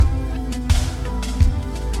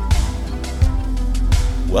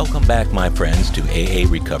Welcome back, my friends, to AA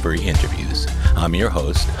Recovery Interviews. I'm your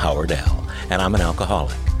host, Howard L., and I'm an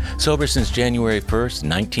alcoholic. Sober since January 1st,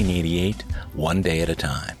 1988, one day at a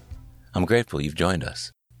time. I'm grateful you've joined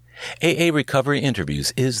us. AA Recovery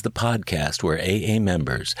Interviews is the podcast where AA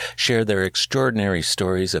members share their extraordinary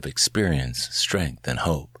stories of experience, strength, and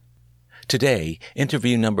hope. Today,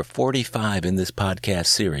 interview number 45 in this podcast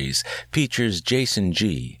series features Jason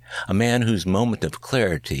G., a man whose moment of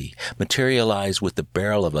clarity materialized with the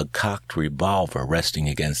barrel of a cocked revolver resting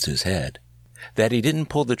against his head. That he didn't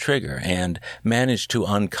pull the trigger and managed to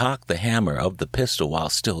uncock the hammer of the pistol while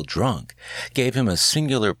still drunk gave him a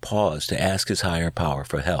singular pause to ask his higher power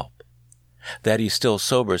for help. That he's still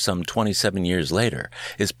sober some 27 years later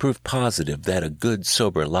is proof positive that a good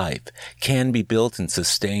sober life can be built and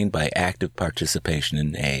sustained by active participation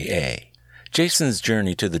in AA. Jason's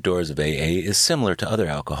journey to the doors of AA is similar to other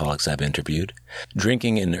alcoholics I've interviewed.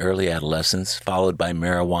 Drinking in early adolescence, followed by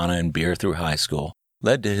marijuana and beer through high school,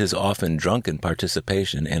 led to his often drunken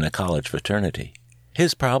participation in a college fraternity.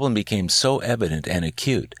 His problem became so evident and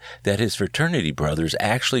acute that his fraternity brothers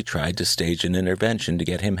actually tried to stage an intervention to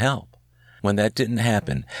get him help. When that didn't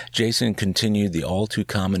happen, Jason continued the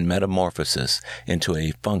all-too-common metamorphosis into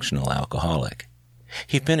a functional alcoholic.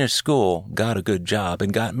 He finished school, got a good job,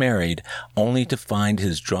 and got married, only to find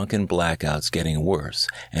his drunken blackouts getting worse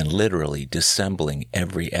and literally dissembling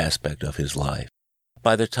every aspect of his life.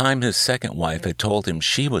 By the time his second wife had told him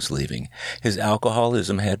she was leaving, his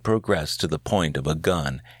alcoholism had progressed to the point of a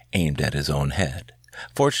gun aimed at his own head.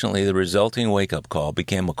 Fortunately, the resulting wake-up call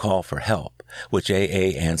became a call for help, which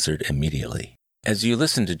AA answered immediately. As you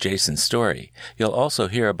listen to Jason's story, you'll also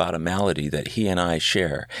hear about a malady that he and I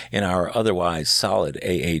share in our otherwise solid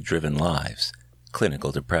AA-driven lives,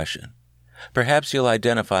 clinical depression. Perhaps you'll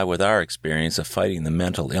identify with our experience of fighting the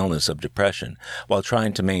mental illness of depression while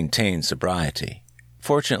trying to maintain sobriety.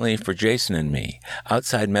 Fortunately for Jason and me,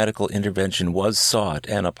 outside medical intervention was sought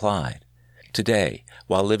and applied. Today,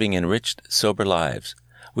 while living enriched, sober lives,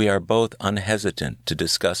 we are both unhesitant to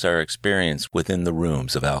discuss our experience within the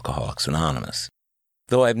rooms of Alcoholics Anonymous.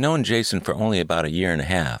 Though I've known Jason for only about a year and a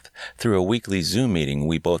half, through a weekly Zoom meeting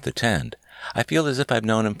we both attend, I feel as if I've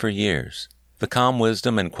known him for years. The calm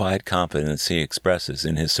wisdom and quiet confidence he expresses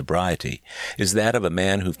in his sobriety is that of a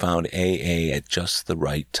man who found AA at just the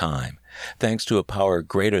right time, thanks to a power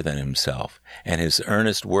greater than himself and his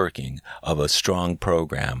earnest working of a strong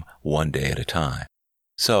program one day at a time.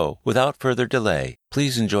 So, without further delay,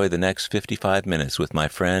 please enjoy the next 55 minutes with my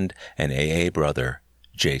friend and AA brother,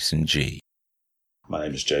 Jason G. My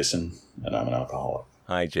name is Jason, and I'm an alcoholic.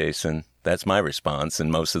 Hi, Jason. That's my response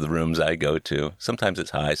in most of the rooms I go to. Sometimes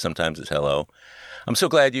it's hi, sometimes it's hello. I'm so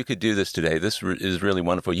glad you could do this today. This is really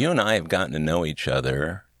wonderful. You and I have gotten to know each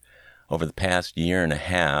other over the past year and a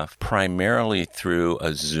half, primarily through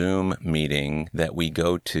a Zoom meeting that we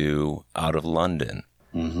go to out of London.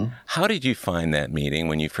 Mm-hmm. How did you find that meeting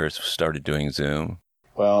when you first started doing Zoom?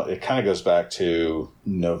 Well, it kind of goes back to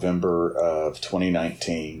November of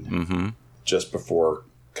 2019, just before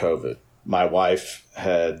COVID. My wife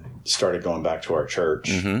had started going back to our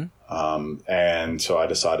church, and so I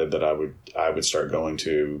decided that I would start going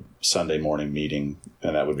to Sunday morning meeting,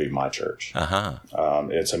 and that would be my church.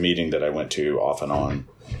 It's a meeting that I went to off and on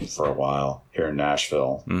for a while here in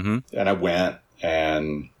Nashville, and I went,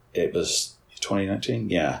 and it was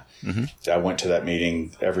 2019. Yeah, I went to that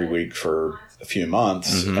meeting every week for a few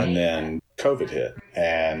months, and then COVID hit,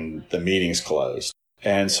 and the meetings closed.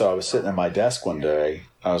 And so I was sitting at my desk one day.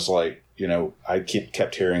 I was like, I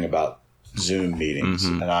kept hearing about Zoom meetings,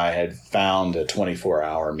 and I had found a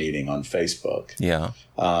 24-hour meeting on Facebook. Yeah.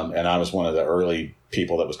 And I was one of the early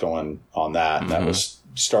people that was going on that, and that was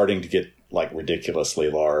starting to get like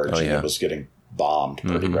ridiculously large, and it was getting bombed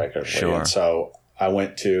pretty regularly. Sure. And so I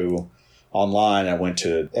went to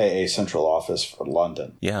AA Central Office for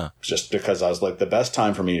London. Yeah. Just because I was like, the best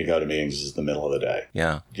time for me to go to meetings is the middle of the day.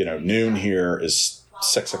 Yeah. Noon here is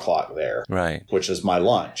 6 o'clock there. Right. Which is my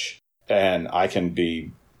lunch. And I can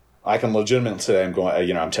legitimately say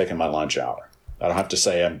I'm taking my lunch hour. I don't have to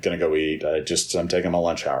say I'm going to go eat. I'm taking my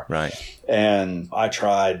lunch hour. Right. And I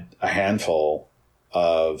tried a handful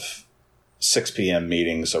of 6 p.m.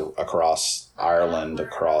 meetings across Ireland,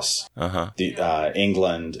 across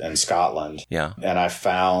England and Scotland. Yeah. And I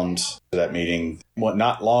found that meeting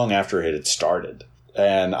not long after it had started.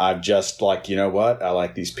 And I've just like, you know what? I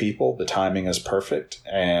like these people. The timing is perfect.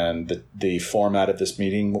 And the format of this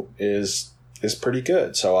meeting is pretty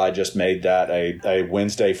good. So I just made that a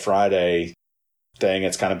Wednesday, Friday thing.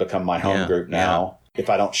 It's kind of become my home group now. If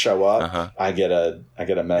I don't show up, I get a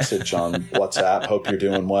message on WhatsApp. Hope you're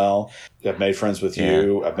doing well. I've made friends with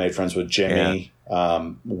you. I've made friends with Jimmy.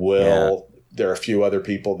 There are a few other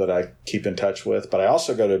people that I keep in touch with, but I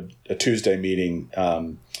also go to a Tuesday meeting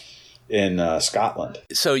in Scotland.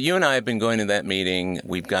 So you and I have been going to that meeting.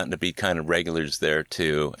 We've gotten to be kind of regulars there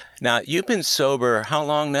too. Now, you've been sober how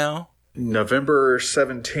long now? November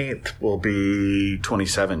 17th will be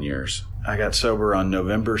 27 years. I got sober on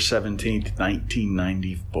November 17th,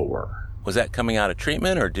 1994. Was that coming out of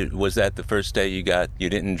treatment, or was that the first day you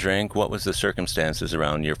didn't drink? What was the circumstances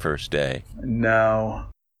around your first day? No.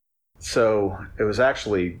 So it was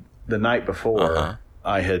actually the night before.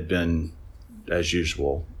 I had been, as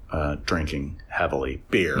usual, drinking heavily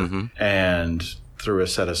beer. And through a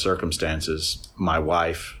set of circumstances, my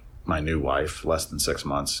new wife, less than 6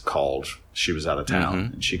 months, called. She was out of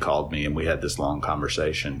town, and she called me, and we had this long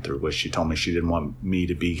conversation through which she told me she didn't want me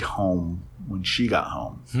to be home when she got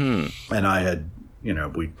home. And I had,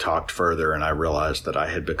 we talked further, and I realized that I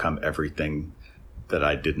had become everything that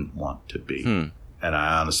I didn't want to be. And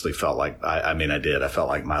I honestly felt like, I did. I felt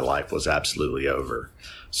like my life was absolutely over.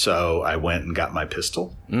 So I went and got my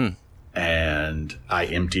pistol, and I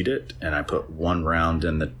emptied it, and I put one round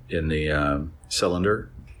in the cylinder,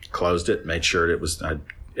 closed it, made sure it was,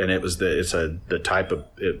 it's the type of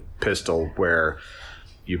pistol where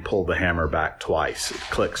you pull the hammer back twice. It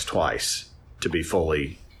clicks twice to be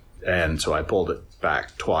fully, and so I pulled it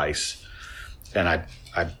back twice, and I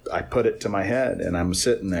put it to my head, and I'm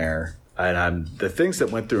sitting there. And the things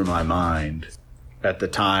that went through my mind at the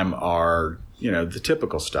time are, the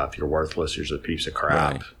typical stuff. You're worthless. You're a piece of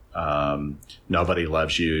crap. Right. Nobody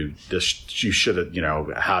loves you. You should have,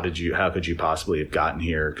 how could you possibly have gotten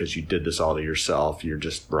here? Because you did this all to yourself. You're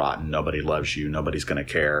just rotten. Nobody loves you. Nobody's going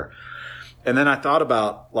to care. And then I thought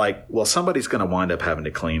about somebody's going to wind up having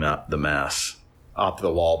to clean up the mess off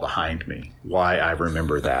the wall behind me. Why I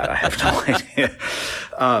remember that, I have no idea.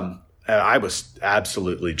 I was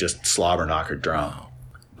absolutely just slobber knocker drunk,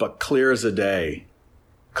 but clear as a day,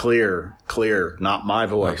 clear, not my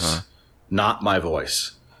voice,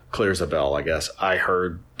 clear as a bell, I guess. I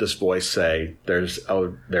heard this voice say, there's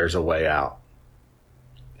a way out.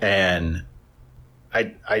 And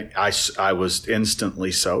I was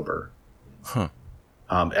instantly sober. And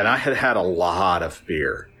I had a lot of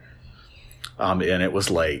beer, and it was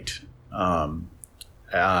late. But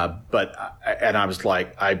I was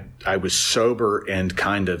like, I was sober and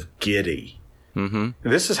kind of giddy.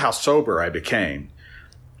 This is how sober I became.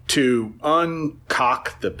 To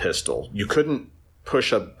uncock the pistol, you couldn't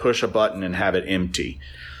push a button and have it empty.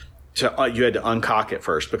 You had to uncock it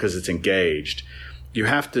first because it's engaged. You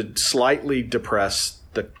have to slightly depress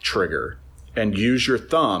the trigger and use your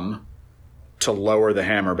thumb to lower the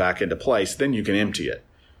hammer back into place. Then you can empty it.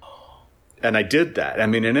 And I did that.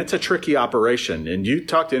 And it's a tricky operation. And you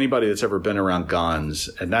talk to anybody that's ever been around guns,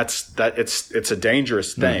 and it's a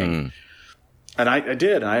dangerous thing. And I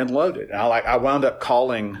did, and I unloaded. And I wound up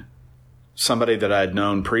calling somebody that I had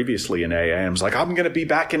known previously in AA, and I was like, I'm going to be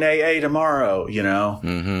back in AA tomorrow,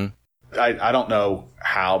 I don't know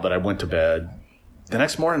how, but I went to bed. The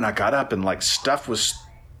next morning I got up, and stuff was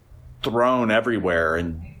thrown everywhere,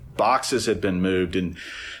 and boxes had been moved, and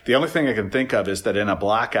the only thing I can think of is that in a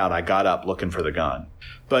blackout, I got up looking for the gun.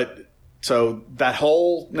 But so that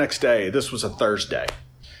whole next day, this was a Thursday.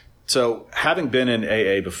 So having been in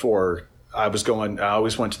AA before, I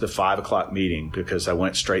always went to the 5 o'clock meeting because I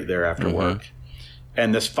went straight there after work.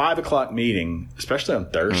 And this 5 o'clock meeting, especially on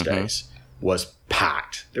Thursdays, was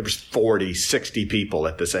packed. There was 40, 60 people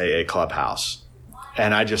at this AA clubhouse.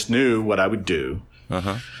 And I just knew what I would do.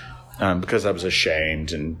 Because I was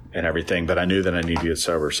ashamed and everything, but I knew that I needed to get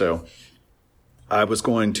sober. So I was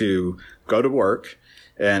going to go to work,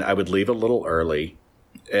 and I would leave a little early,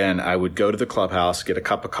 and I would go to the clubhouse, get a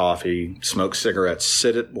cup of coffee, smoke cigarettes,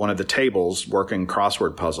 sit at one of the tables working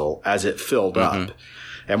crossword puzzle as it filled up.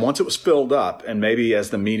 And once it was filled up, and maybe as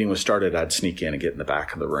the meeting was started, I'd sneak in and get in the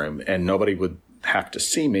back of the room, and nobody would have to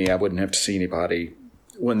see me. I wouldn't have to see anybody.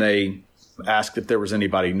 When they asked if there was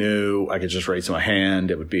anybody new, I could just raise my hand.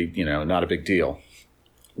 It would be, not a big deal.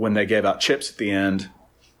 When they gave out chips at the end,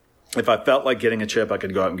 if I felt like getting a chip, I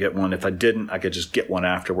could go out and get one. If I didn't, I could just get one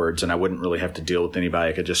afterwards, and I wouldn't really have to deal with anybody.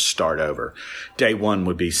 I could just start over. Day one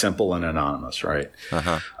would be simple and anonymous, right?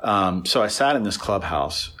 So I sat in this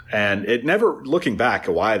clubhouse, and it never, looking back,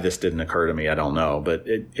 why this didn't occur to me, I don't know, but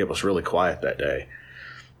it was really quiet that day.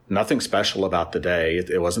 Nothing special about the day.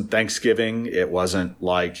 It wasn't Thanksgiving. It wasn't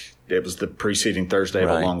like it was the preceding Thursday of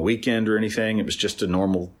a long weekend or anything. It was just a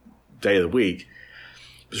normal day of the week.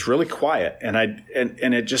 It was really quiet. And I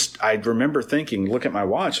remember thinking, look at my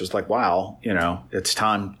watch. It was like, wow, it's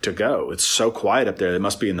time to go. It's so quiet up there. It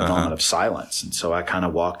must be in the moment of silence. And so I kind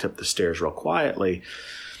of walked up the stairs real quietly.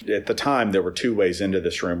 At the time, there were two ways into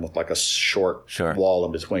this room with like a short wall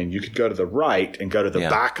in between. You could go to the right and go to the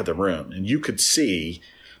back of the room, and you could see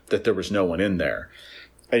that there was no one in there.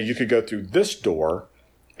 And you could go through this door,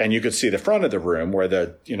 and you could see the front of the room where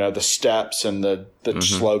the steps and the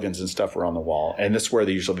slogans and stuff were on the wall. And that's where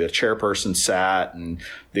usually the chairperson sat and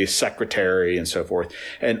the secretary and so forth.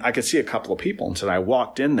 And I could see a couple of people. And so I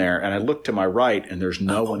walked in there and I looked to my right and there's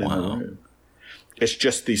no one in the room. It's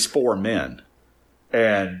just these four men.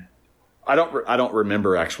 And I don't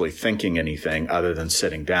remember actually thinking anything other than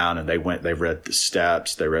sitting down, and they read the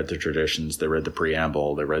steps, they read the traditions, they read the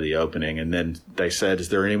preamble, they read the opening. And then they said, is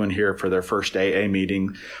there anyone here for their first AA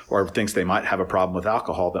meeting or thinks they might have a problem with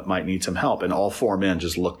alcohol that might need some help? And all four men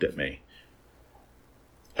just looked at me.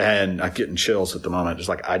 And I'm getting chills at the moment. It's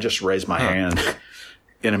like, I just raised my hand.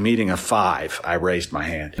 In a meeting of 5, I raised my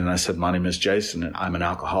hand. And I said, my name is Jason, and I'm an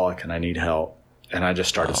alcoholic, and I need help. And I just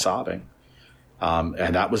started sobbing.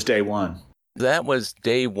 And that was day one. That was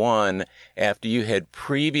day one after you had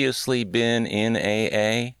previously been in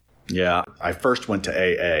AA? Yeah. I first went to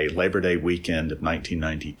AA Labor Day weekend of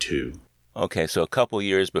 1992. Okay, so a couple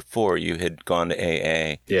years before you had gone to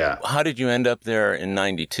AA. Yeah. How did you end up there in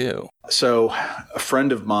 92? So a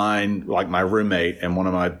friend of mine, like my roommate and one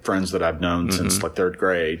of my friends that I've known since like third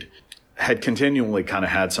grade, had continually kind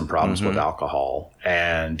of had some problems with alcohol.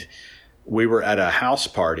 And we were at a house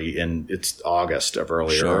party it's August of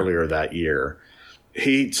earlier that year.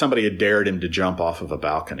 Somebody had dared him to jump off of a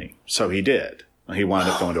balcony. So he did. He wound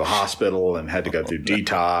up going to a hospital and had to go through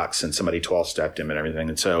detox, and somebody 12-stepped him and everything.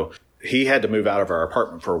 And so he had to move out of our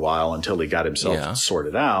apartment for a while until he got himself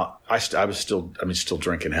sorted out. I was still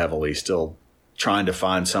drinking heavily, still trying to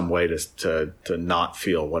find some way to not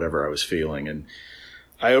feel whatever I was feeling. And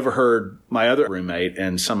I overheard my other roommate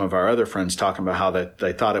and some of our other friends talking about how that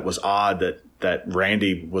they thought it was odd that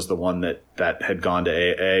Randy was the one that had gone to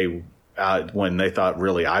AA when they thought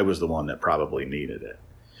really I was the one that probably needed it.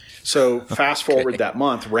 So fast forward that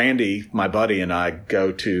month, Randy, my buddy, and I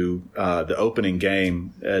go to the opening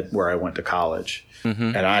game at where I went to college.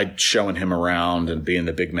 And I showing him around and being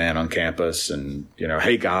the big man on campus and,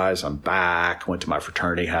 hey guys, I'm back. Went to my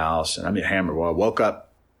fraternity house and I mean, hammered. Well, I woke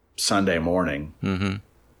up Sunday morning.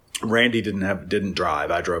 Randy didn't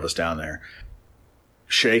drive. I drove us down there,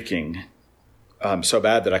 shaking so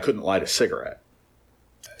bad that I couldn't light a cigarette.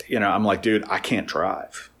 I'm like, dude, I can't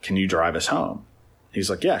drive. Can you drive us home? He's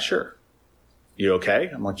like, yeah, sure. You okay?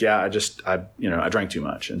 I'm like, yeah, I drank too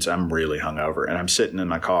much. And so I'm really hungover and I'm sitting in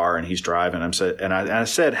my car and he's driving. I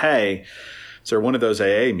said, hey, is there one of those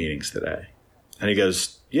AA meetings today? And he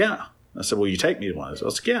goes, yeah. I said, will you take me to one of those? I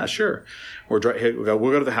was like, yeah, sure. We'll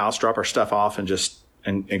go to the house, drop our stuff off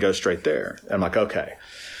and go straight there. And I'm like, okay.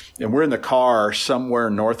 And we're in the car somewhere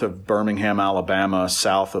north of Birmingham, Alabama,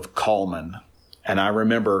 south of Coleman. And I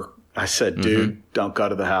remember I said, dude, don't go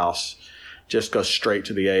to the house. Just go straight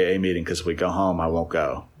to the AA meeting because if we go home, I won't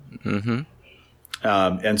go.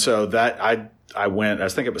 And so that I went, I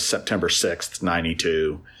think it was September 6th,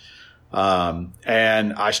 92.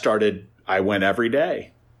 And I went every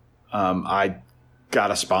day. I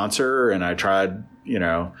got a sponsor and I tried,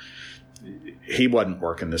 he wasn't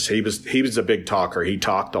working this. He was a big talker. He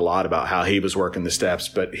talked a lot about how he was working the steps,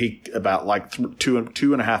 but about like two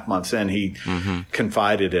and a half months in, he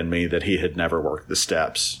confided in me that he had never worked the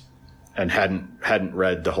steps and hadn't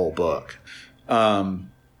read the whole book.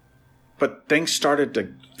 But things started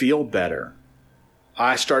to feel better.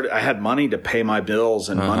 I had money to pay my bills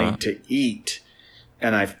and money to eat,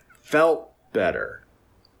 and I felt better.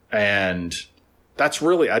 And that's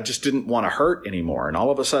really, I just didn't want to hurt anymore. And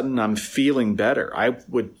all of a sudden I'm feeling better.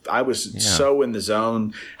 I was so in the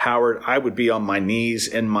zone, Howard, I would be on my knees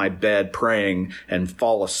in my bed praying and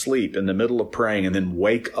fall asleep in the middle of praying and then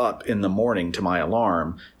wake up in the morning to my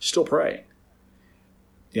alarm, still praying,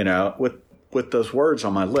 with those words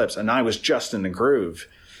on my lips. And I was just in the groove.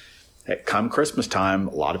 Come Christmas time,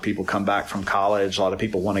 a lot of people come back from college. A lot of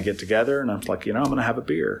people want to get together. And I was like, I'm going to have a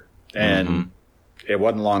beer. And it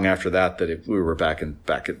wasn't long after that we were back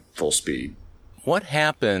at full speed. What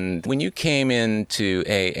happened when you came into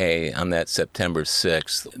AA on that September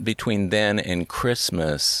 6th? Between then and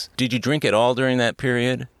Christmas, did you drink at all during that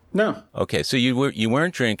period? No. Okay, so you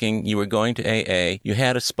weren't drinking. You were going to AA. You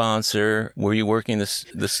had a sponsor. Were you working the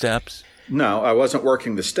steps? No, I wasn't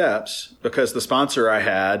working the steps because the sponsor I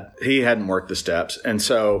had, he hadn't worked the steps, and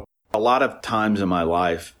so. A lot of times in my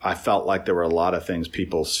life, I felt like there were a lot of things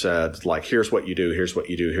people said, like, here's what you do, here's what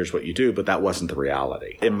you do, here's what you do, but that wasn't the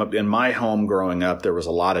reality. In my home growing up, there was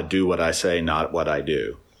a lot of do what I say, not what I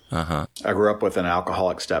do. I grew up with an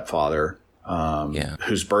alcoholic stepfather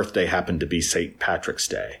whose birthday happened to be St. Patrick's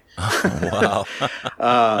Day. Oh,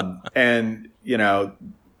 wow. And,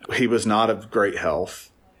 he was not of great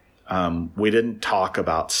health. We didn't talk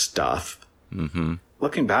about stuff. Mm-hmm.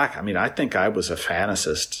 Looking back, I think I was a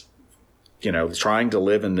fantasist, trying to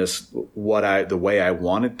live in this, the way I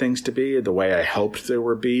wanted things to be, the way I hoped they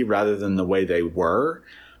would be, rather than the way they were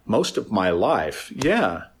most of my life.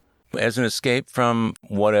 Yeah. As an escape from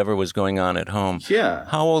whatever was going on at home. Yeah.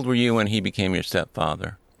 How old were you when he became your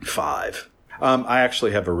stepfather? 5. I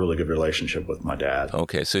actually have a really good relationship with my dad.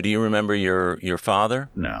 Okay. So do you remember your father?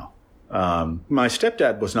 No. My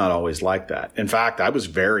stepdad was not always like that. In fact, I was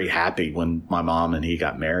very happy when my mom and he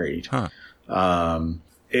got married. Huh.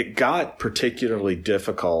 It got particularly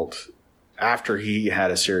difficult after he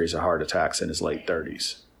had a series of heart attacks in his late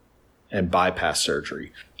 30s and bypass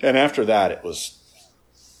surgery. And after that, it was,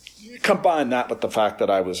 combine that with the fact that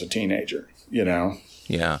I was a teenager,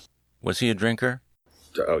 Yeah. Was he a drinker?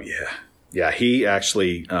 Oh, yeah. Yeah, he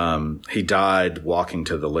actually, he died walking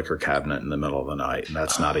to the liquor cabinet in the middle of the night. And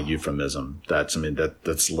that's not a euphemism. That's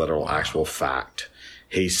literal actual fact.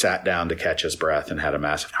 He sat down to catch his breath and had a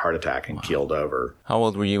massive heart attack and keeled over. How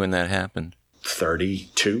old were you when that happened?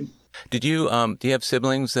 32. Did you, do you have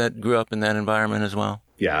siblings that grew up in that environment as well?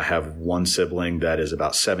 Yeah, I have one sibling that is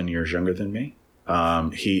about 7 years younger than me.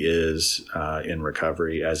 He is in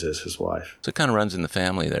recovery, as is his wife. So it kind of runs in the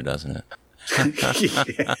family there, doesn't it?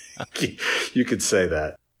 Yeah, you could say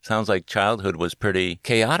that. Sounds like childhood was pretty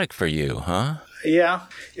chaotic for you, huh? Yeah.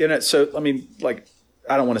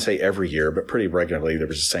 I don't want to say every year, but pretty regularly there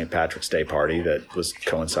was a St. Patrick's Day party that was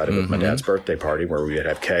coincided with my dad's birthday party, where we would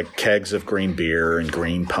have kegs of green beer and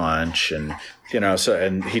green punch, and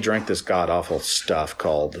and he drank this god awful stuff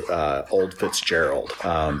called Old Fitzgerald.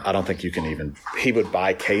 I don't think you can even. He would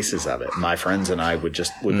buy cases of it. My friends and I would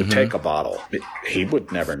would take a bottle. He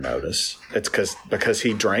would never notice. It's because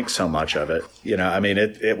he drank so much of it.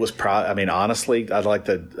 It was honestly, I'd like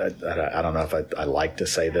to. I don't know if I like to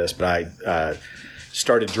say this, but I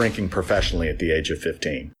started drinking professionally at the age of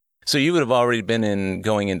 15. So you would have already been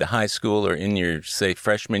going into high school, or in your, say,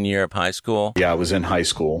 freshman year of high school? Yeah, I was in high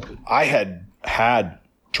school. I had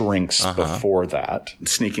drinks before that,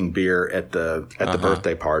 sneaking beer at the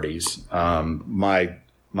birthday parties. My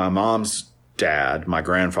mom's dad, my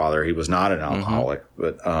grandfather, he was not an alcoholic,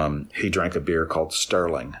 but he drank a beer called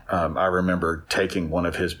Sterling. I remember taking one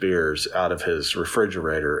of his beers out of his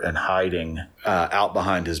refrigerator and hiding out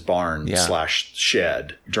behind his barn /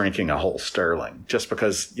 shed, drinking a whole Sterling, just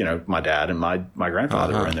because, my dad and my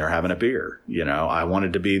grandfather were in there having a beer. I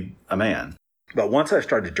wanted to be a man. But once I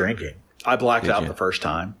started drinking, I blacked out the first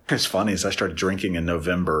time. It's funny, is I started drinking in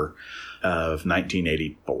November of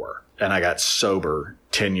 1984. And I got sober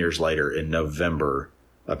 10 years later in November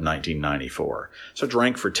of 1994. So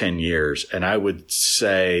drank for 10 years. And I would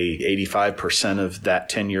say 85% of that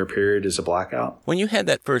 10-year period is a blackout. When you had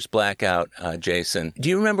that first blackout, Jason, do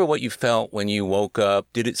you remember what you felt when you woke up?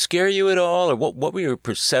 Did it scare you at all? Or what were your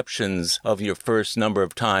perceptions of your first number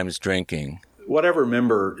of times drinking? What I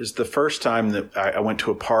remember is the first time that I went to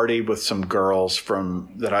a party with some girls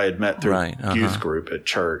that I had met through youth group at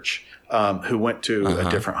church, who went to a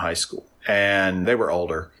different high school, and they were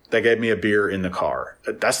older. They gave me a beer in the car.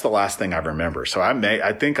 That's the last thing I remember. So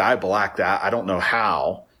I think I blacked out. I don't know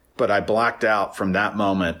how, but I blacked out from that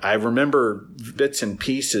moment. I remember bits and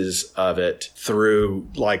pieces of it through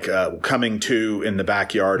coming to in the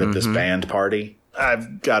backyard of this band party.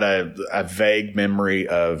 I've got a vague memory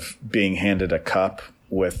of being handed a cup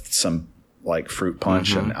with some fruit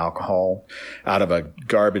punch and alcohol out of a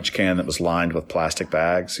garbage can that was lined with plastic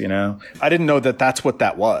bags, I didn't know that that's what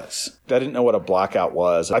that was. I didn't know what a blackout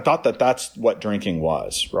was. I thought that that's what drinking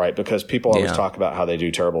was, right? Because people always talk about how they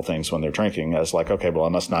do terrible things when they're drinking. I was like, okay, well, I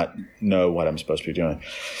must not know what I'm supposed to be doing.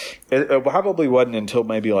 It probably wasn't until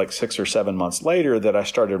maybe 6 or 7 months later that I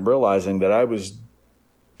started realizing that I was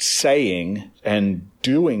saying and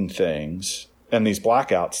doing things and these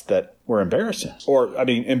blackouts that were embarrassing.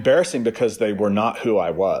 Embarrassing because they were not who I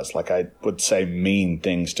was. I would say mean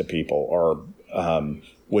things to people or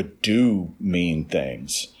would do mean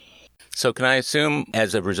things. So can I assume,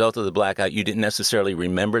 as a result of the blackout, you didn't necessarily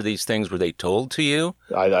remember these things? Were they told to you?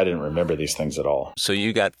 I didn't remember these things at all. So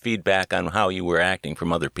you got feedback on how you were acting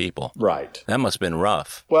from other people. Right. That must have been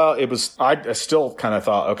rough. Well, it was. I still kind of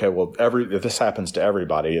thought, okay, well, if this happens to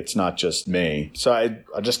everybody, it's not just me. So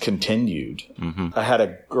I just continued. I had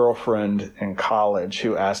a girlfriend in college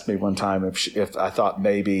who asked me one time if I thought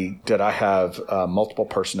maybe did I have multiple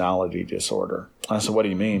personality disorder. I said, what do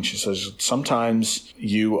you mean? She says, sometimes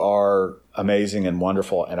you are amazing and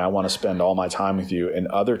wonderful, and I want to spend all my time with you. And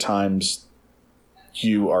other times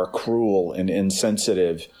you are cruel and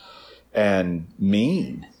insensitive and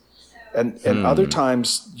mean. And other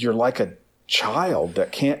times you're like a child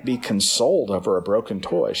that can't be consoled over a broken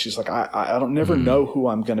toy. She's like, I don't never know who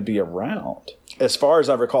I'm going to be around. As far as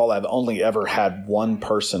I recall, I've only ever had one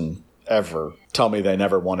person ever tell me they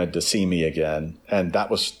never wanted to see me again. And that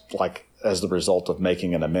was like as the result of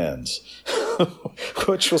making an amends,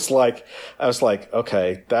 which was like, I was like,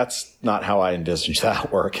 okay, that's not how I envisaged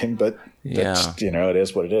that working, but that's, you know, it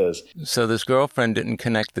is what it is. So this girlfriend didn't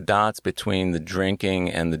connect the dots between the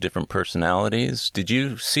drinking and the different personalities. Did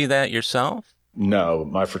you see that yourself? No,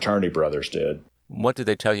 my fraternity brothers did. What did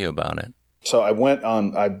they tell you about it? So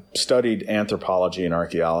I studied anthropology and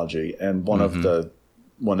archaeology, and one of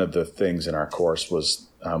the things in our course was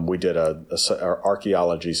we did a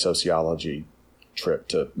archaeology sociology trip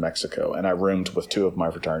to Mexico, and I roomed with two of my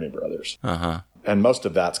fraternity brothers. And most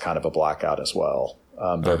of that's kind of a blackout as well.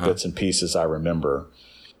 There are bits and pieces I remember.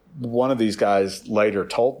 One of these guys later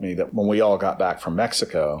told me that when we all got back from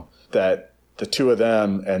Mexico, that the two of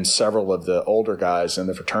them and several of the older guys in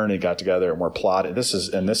the fraternity got together and were plotting. This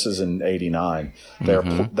is in '89.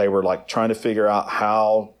 They were like trying to figure out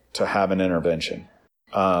how to have an intervention.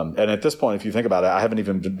 And at this point, if you think about it, I haven't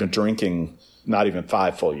even been drinking, not even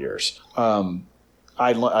 5 full years.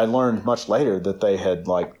 I learned much later that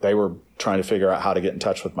they were trying to figure out how to get in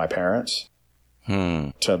touch with my parents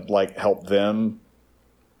to like help them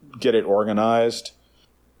get it organized.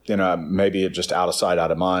 You know, maybe it just out of sight,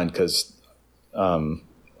 out of mind, because I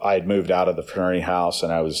had moved out of the fraternity house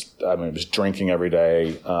and I was drinking every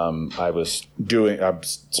day. I was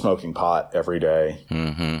smoking pot every day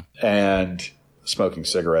and smoking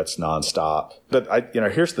cigarettes nonstop. But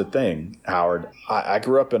here's the thing, Howard. I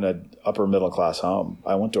grew up in an upper middle class home.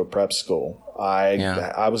 I went to a prep school.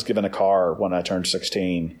 I was given a car when I turned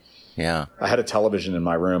 16. Yeah. I had a television in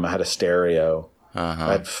my room. I had a stereo. I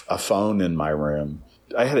had a phone in my room.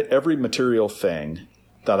 I had every material thing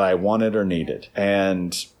that I wanted or needed.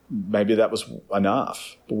 And maybe that was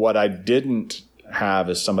enough. What I didn't have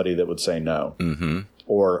is somebody that would say no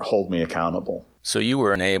or hold me accountable. So you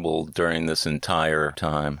were enabled during this entire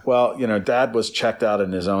time. Well, Dad was checked out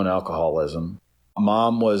in his own alcoholism.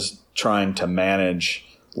 Mom was trying to manage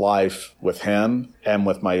life with him and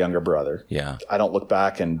with my younger brother. Yeah. I don't look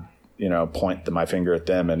back and, point my finger at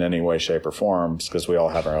them in any way, shape, or form because we all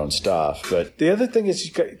have our own stuff. But the other thing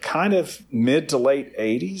is kind of mid to late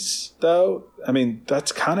 80s, though. I mean,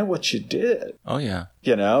 that's kind of what you did. Oh, yeah.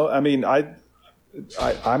 I'm in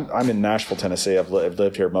Nashville, Tennessee. I've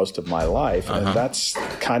lived here most of my life, and that's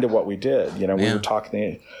kind of what we did. We were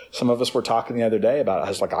talking. Some of us were talking the other day about it. I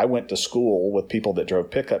was like, I went to school with people that drove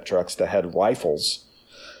pickup trucks that had rifles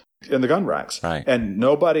in the gun racks, right? And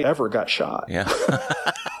nobody ever got shot. Yeah.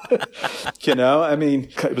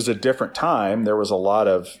 It was a different time. There was a lot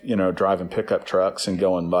of, driving pickup trucks and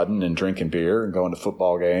going mudding and drinking beer and going to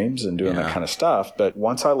football games and doing that kind of stuff. But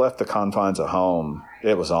once I left the confines of home,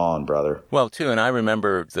 it was on, brother. Well, too, and I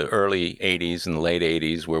remember the early 80s and the late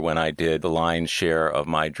 80s were when I did the lion's share of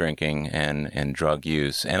my drinking and drug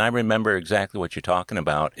use. And I remember exactly what you're talking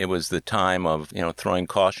about. It was the time of, throwing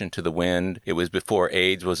caution to the wind. It was before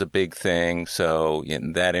AIDS was a big thing, so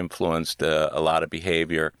that influenced a lot of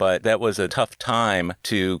behavior. But that was a tough time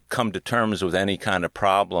to come to terms with any kind of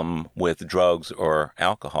problem with drugs or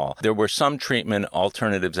alcohol. There were some treatment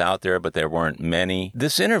alternatives out there, but there weren't many.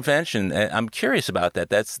 This intervention, I'm curious about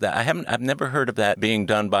that. I've never heard of that being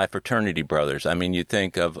done by fraternity brothers. I mean, you'd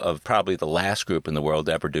think of probably the last group in the world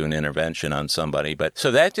to ever do an intervention on somebody, but so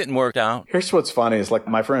that didn't work out. Here's what's funny is like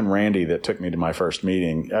my friend Randy that took me to my first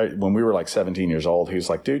meeting when we were like 17 years old. He was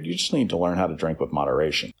like, dude, you just need to learn how to drink with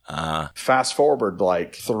moderation. Fast forward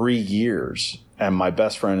like 3 years. And my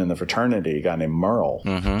best friend in the fraternity, a guy named Merle,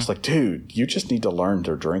 was like, dude, you just need to learn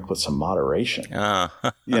to drink with some moderation.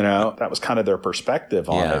 That was kind of their perspective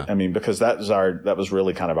on it. I mean, because that was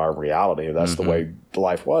really kind of our reality. That's the way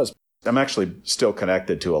life was. I'm actually still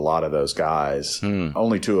connected to a lot of those guys.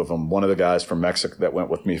 Only 2 of them. One of the guys from Mexico that went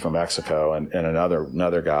with me from Mexico and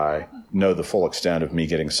another guy know the full extent of me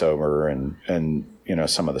getting sober and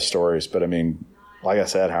some of the stories. But I mean, like I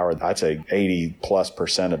said, Howard, I'd say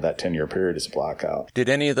 80+% of that 10-year period is a blackout. Did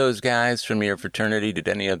any of those guys from your fraternity, did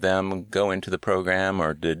any of them go into the program,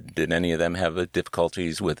 or did any of them have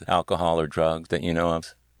difficulties with alcohol or drugs that you know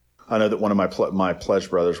of? I know that one of my pledge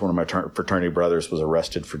brothers, one of my fraternity brothers, was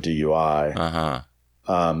arrested for DUI.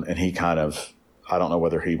 And he kind of, I don't know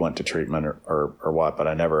whether he went to treatment or what, but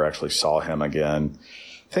I never actually saw him again.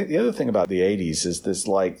 I think the other thing about the 80s is this,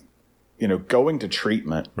 like, going to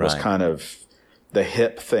treatment was kind of the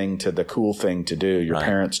hip thing to the cool thing to do. Your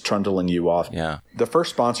parents trundling you off. Yeah. The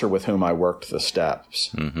first sponsor with whom I worked the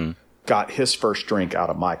steps got his first drink out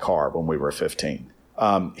of my car when we were 15.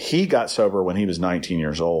 He got sober when he was 19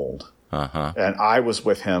 years old. And I was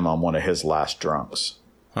with him on one of his last drunks.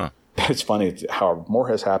 It's funny how more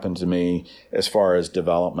has happened to me as far as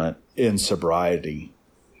development in sobriety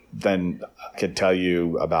than I could tell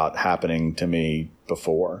you about happening to me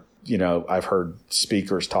before. You know, I've heard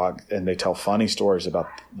speakers talk and they tell funny stories about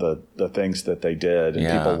the things that they did, and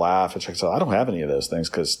people laugh. It's like, so I don't have any of those things,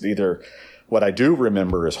 because either what I do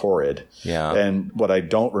remember is horrid, and what I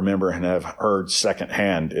don't remember and have heard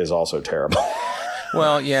secondhand is also terrible.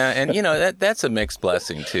 Well, yeah, and you know, that's a mixed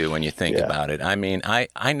blessing too when you think about it. I mean,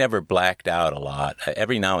 I never blacked out a lot.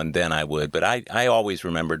 Every now and then I would, but I always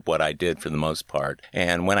remembered what I did for the most part.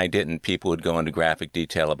 And when I didn't, people would go into graphic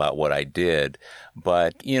detail about what I did.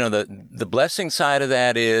 But, you know, the blessing side of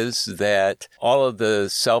that is that all of the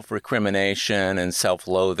self-recrimination and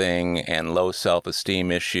self-loathing and low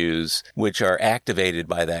self-esteem issues, which are activated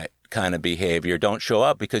by that kind of behavior, don't show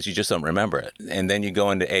up because you just don't remember it. And then you go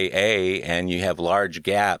into AA and you have large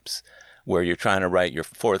gaps where you're trying to write your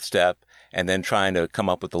 4th step and then trying to come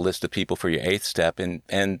up with a list of people for your 8th step,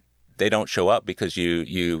 and they don't show up because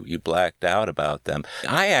you blacked out about them.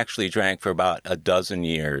 I actually drank for about a dozen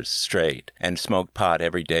years straight and smoked pot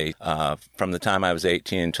every day from the time I was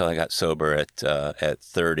 18 until I got sober at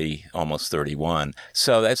 30, almost 31.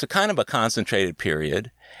 So that's a kind of a concentrated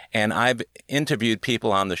period. And I've interviewed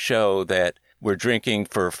people on the show that were drinking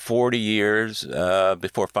for 40 years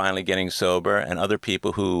before finally getting sober, and other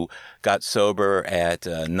people who got sober at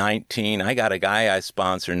 19. I got a guy I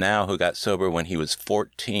sponsor now who got sober when he was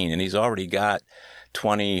 14, and he's already got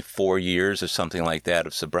 24 years or something like that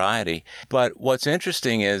of sobriety. But what's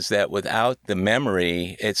interesting is that without the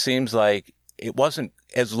memory, it seems like it wasn't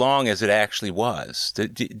as long as it actually was.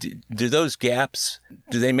 Do those gaps,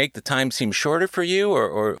 do they make the time seem shorter for you,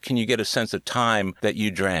 or can you get a sense of time that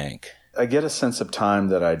you drank? I get a sense of time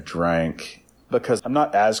that I drank because I'm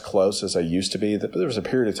not as close as I used to be. There was a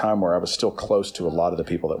period of time where I was still close to a lot of the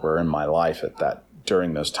people that were in my life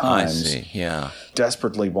during those times. I see, yeah.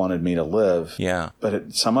 Desperately wanted me to live. Yeah.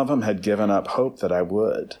 But some of them had given up hope that I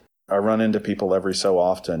would. I run into people every so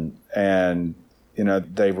often, and, you know,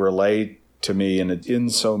 they relate to me in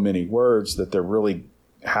so many words that they're really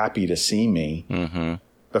happy to see me,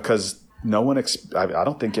 because no one, I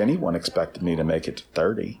don't think anyone expected me to make it to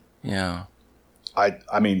 30. Yeah.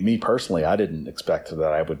 I mean, me personally, I didn't expect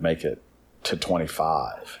that I would make it to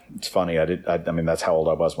 25. It's funny. I mean, that's how old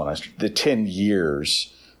I was when the 10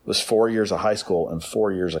 years was 4 years of high school and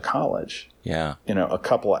 4 years of college. Yeah. You know, a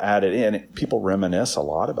couple added in. People reminisce a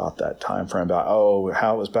lot about that time frame, about,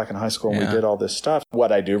 how it was back in high school and we did all this stuff.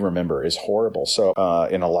 What I do remember is horrible. So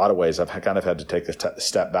in a lot of ways, I've kind of had to take a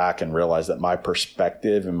step back and realize that my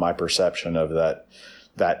perspective and my perception of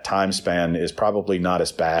that time span is probably not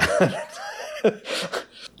as bad.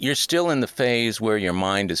 You're still in the phase where your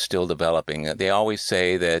mind is still developing. They always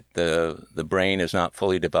say that the brain is not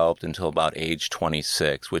fully developed until about age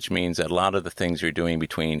 26, which means that a lot of the things you're doing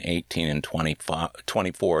between 18 and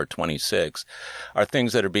 24 or 26 are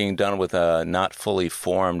things that are being done with a not fully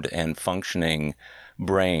formed and functioning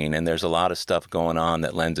brain, and there's a lot of stuff going on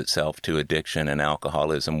that lends itself to addiction and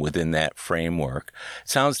alcoholism within that framework. It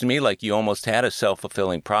sounds to me like you almost had a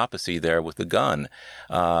self-fulfilling prophecy there with the gun.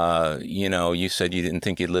 You know, you said you didn't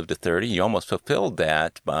think you'd live to 30. You almost fulfilled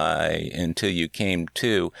that until you came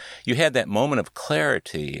to. You had that moment of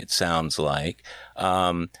clarity, it sounds like.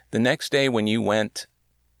 The next day when you went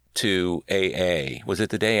to AA, was it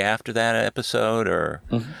the day after that episode, or?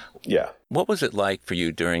 Mm-hmm. Yeah. What was it like for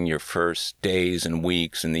you during your first days and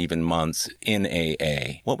weeks and even months in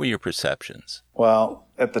AA? What were your perceptions? Well,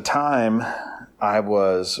 at the time, I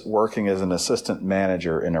was working as an assistant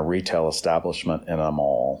manager in a retail establishment in a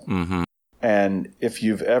mall. Mm-hmm. And if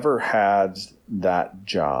you've ever had that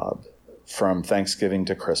job from Thanksgiving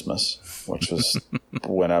to Christmas, which was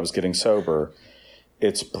when I was getting sober,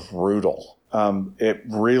 it's brutal. It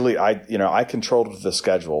really, I controlled the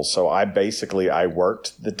schedule. So I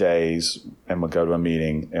worked the days and would go to a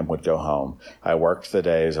meeting and would go home. I worked the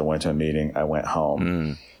days, I went to a meeting, I went home.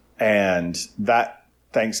 Mm. And that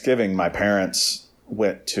Thanksgiving, my parents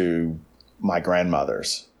went to my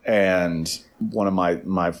grandmother's, and one of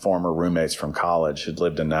my former roommates from college who'd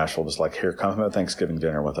lived in Nashville was like, here, come have a Thanksgiving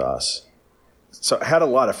dinner with us. So I had a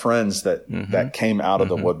lot of friends that came out of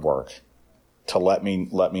the woodwork to let me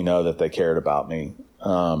know that they cared about me.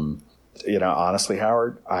 Honestly,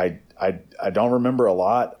 Howard, I don't remember a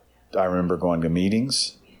lot. I remember going to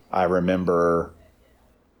meetings. I remember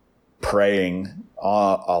praying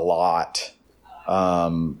a lot.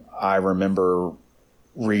 I remember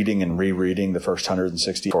reading and rereading the first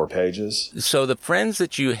 164 pages. So the friends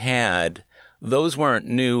that you had, those weren't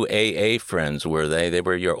new AA friends, were they? They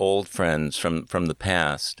were your old friends from the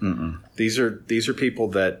past. Mm-mm. These are people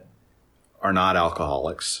that are not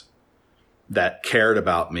alcoholics, that cared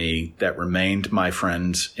about me, that remained my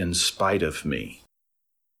friends in spite of me.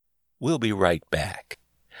 We'll be right back.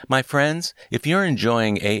 My friends, if you're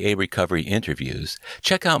enjoying AA Recovery interviews,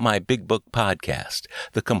 check out my Big Book podcast,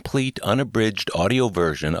 the complete unabridged audio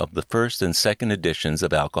version of the first and second editions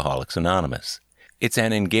of Alcoholics Anonymous. It's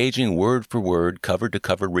an engaging word-for-word,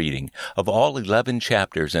 cover-to-cover reading of all 11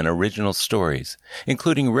 chapters and original stories,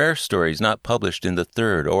 including rare stories not published in the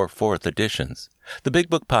third or fourth editions. The Big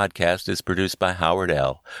Book podcast is produced by Howard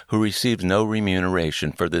L., who receives no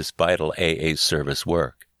remuneration for this vital AA service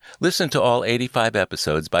work. Listen to all 85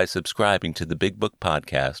 episodes by subscribing to the Big Book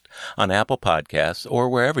podcast on Apple Podcasts or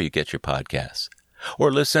wherever you get your podcasts.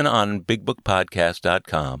 Or listen on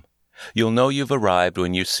BigBookPodcast.com. You'll know you've arrived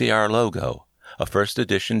when you see our logo, a first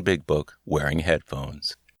edition Big Book wearing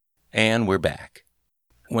headphones. And we're back.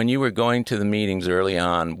 When you were going to the meetings early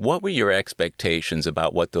on, what were your expectations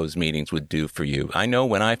about what those meetings would do for you? I know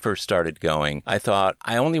when I first started going, I thought,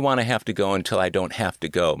 I only want to have to go until I don't have to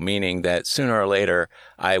go, meaning that sooner or later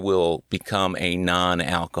I will become a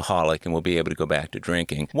non-alcoholic and will be able to go back to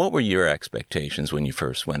drinking. What were your expectations when you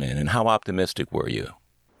first went in, and how optimistic were you?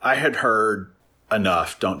 I had heard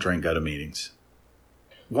enough, don't drink, go to meetings.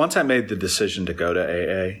 Once I made the decision to go to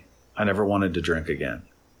AA, I never wanted to drink again.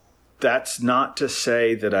 That's not to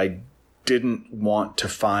say that I didn't want to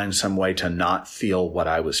find some way to not feel what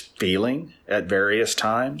I was feeling at various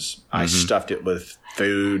times. Mm-hmm. I stuffed it with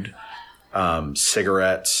food,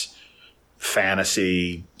 cigarettes,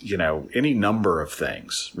 fantasy, any number of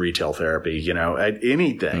things, retail therapy,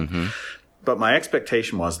 anything. Mm-hmm. But my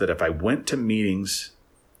expectation was that if I went to meetings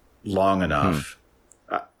long enough,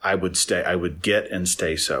 I would get and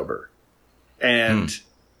stay sober. And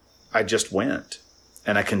I just went.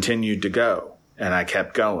 And I continued to go, and I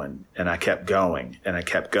kept going, and I kept going, and I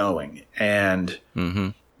kept going. And,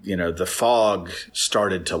 the fog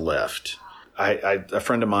started to lift. A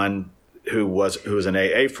friend of mine who was an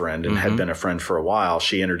AA friend and had been a friend for a while,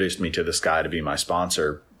 she introduced me to this guy to be my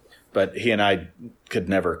sponsor. But he and I could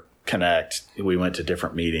never connect. We went to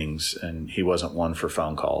different meetings, and he wasn't one for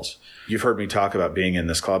phone calls. You've heard me talk about being in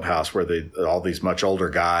this clubhouse where all these much older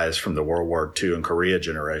guys from the World War II and Korea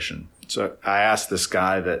generation. So I asked this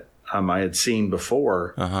guy that I had seen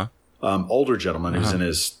before, older gentleman who's in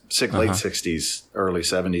his late 60s, early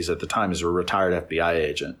 70s at the time, is a retired FBI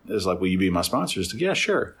agent. It was like, will you be my sponsor? He's like, yeah,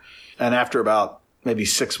 sure. And after about maybe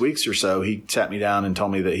 6 weeks or so, he sat me down and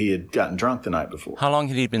told me that he had gotten drunk the night before. How long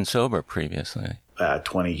had he been sober previously?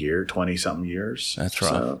 20-something years. That's right.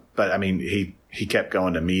 So, but I mean, he kept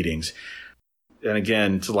going to meetings. And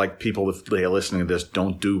again, to like people if they are listening to this,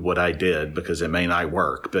 don't do what I did because it may not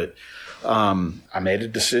work. But I made a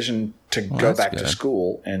decision to go back to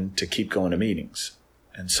school and to keep going to meetings.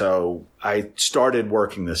 And so I started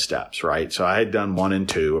working the steps, right? So I had done 1 and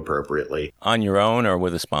 2 appropriately. On your own or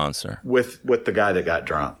with a sponsor? With the guy that got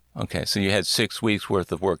drunk. Okay, so you had 6 weeks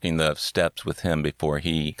worth of working the steps with him before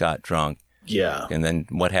he got drunk. Yeah. And then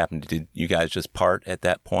what happened? Did you guys just part at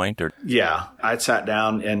that point? Or? Yeah. I'd sat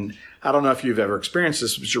down, and I don't know if you've ever experienced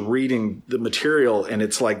this, but you're reading the material and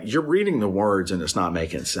it's like you're reading the words and it's not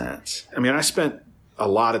making sense. I mean, I spent a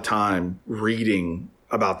lot of time reading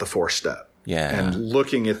about the 4-step. Yeah. And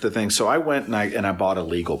looking at the thing. So I went and I bought a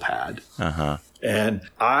legal pad. And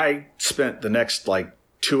I spent the next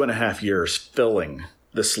 2.5 years filling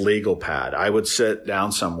this legal pad. I would sit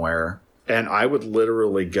down somewhere and I would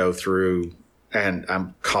literally go through and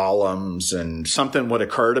columns, and something would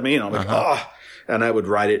occur to me and I'm like, and I would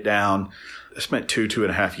write it down. I spent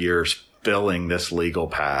 2.5 years filling this legal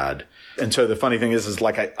pad. And so the funny thing is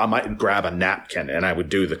like I might grab a napkin and I would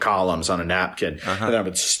do the columns on a napkin and I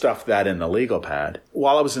would stuff that in the legal pad.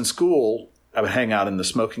 While I was in school, I would hang out in the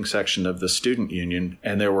smoking section of the student union,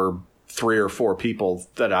 and there were 3 or 4 people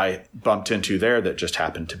that I bumped into there that just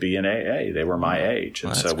happened to be in AA. They were my age.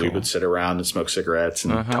 And so we would sit around and smoke cigarettes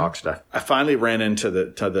and talk stuff. I finally ran into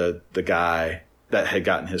the guy that had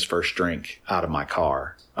gotten his first drink out of my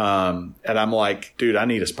car. And I'm like, dude, I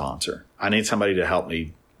need a sponsor. I need somebody to help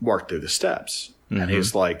me work through the steps. And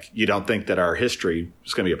he's like, you don't think that our history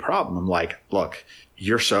is going to be a problem? I'm like, look,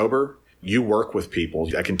 you're sober. You work with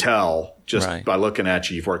people. I can tell just by looking at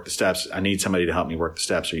you, you've worked the steps. I need somebody to help me work the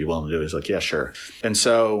steps. Are you willing to do it? He's like, yeah, sure. And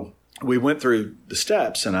so we went through the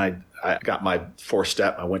steps, and I got my 4th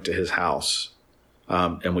step. I went to his house,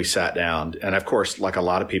 and we sat down. And of course, like a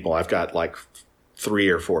lot of people, I've got 3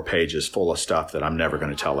 or 4 pages full of stuff that I'm never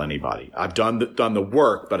going to tell anybody. I've done the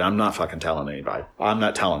work, but I'm not fucking telling anybody. I'm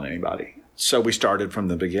not telling anybody. So we started from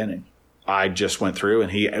the beginning. I just went through,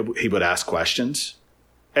 and he would ask questions,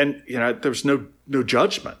 and there was no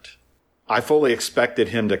judgment. I fully expected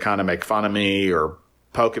him to kind of make fun of me or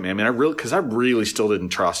poke at me. I mean, because I really still didn't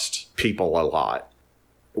trust people a lot.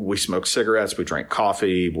 We smoked cigarettes, we drank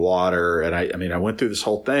coffee, water, and I went through this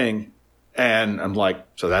whole thing, and I'm like,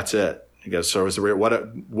 so that's it. He goes, so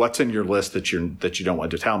what's in your list that you don't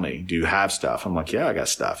want to tell me? Do you have stuff? I'm like, yeah, I got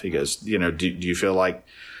stuff. He goes, do you feel like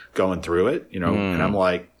going through it? And I'm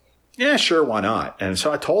like, yeah, sure, why not? And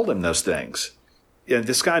so I told him those things. And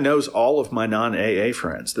this guy knows all of my non-AA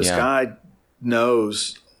friends. This guy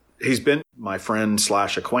knows. He's been my friend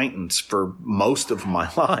 / acquaintance for most of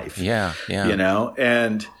my life. Yeah.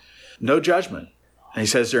 And no judgment. And he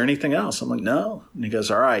says, is there anything else? I'm like, no. And he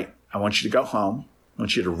goes, all right, I want you to go home. I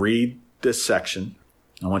want you to read this section.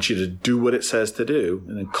 I want you to do what it says to do,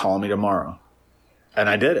 and then call me tomorrow. And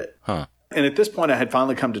I did it. Huh. And at this point, I had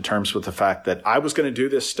finally come to terms with the fact that I was going to do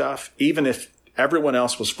this stuff, even if everyone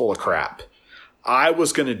else was full of crap. I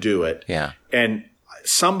was going to do it. Yeah. And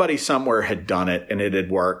somebody somewhere had done it and it had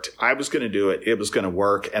worked. I was going to do it. It was going to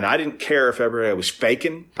work. And I didn't care if everybody was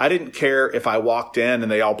faking. I didn't care if I walked in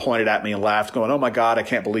and they all pointed at me and laughed going, oh my God, I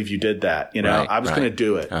can't believe you did that. I was going to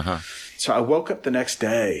do it. Uh-huh. So I woke up the next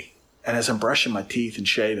day, and as I'm brushing my teeth and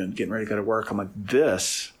shaving, getting ready to go to work, I'm like,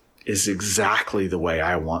 this is exactly the way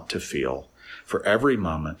I want to feel for every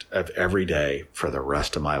moment of every day for the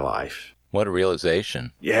rest of my life. What a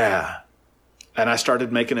realization. Yeah. And I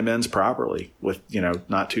started making amends properly with,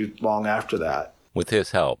 not too long after that. With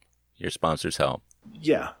his help, your sponsor's help.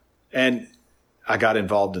 Yeah. And I got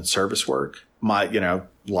involved in service work. My,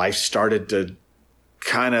 life started to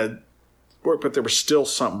kind of work, but there was still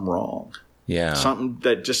something wrong. Yeah. Something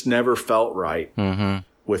that just never felt right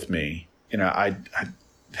with me. I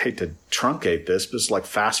hate to truncate this, but it's like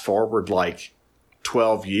fast forward like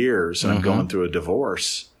 12 years and I'm going through a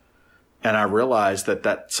divorce. And I realized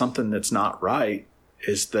that something that's not right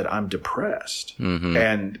is that I'm depressed. Mm-hmm.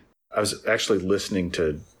 And I was actually listening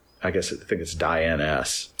to, I think it's Diane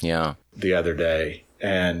S. Yeah. The other day.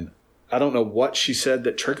 And I don't know what she said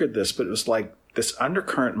that triggered this, but it was like this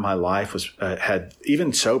undercurrent in my life was, had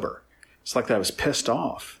even sober. It's like that I was pissed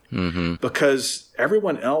off because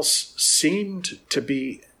everyone else seemed to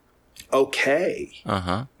be okay.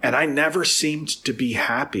 Uh-huh. And I never seemed to be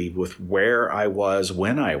happy with where I was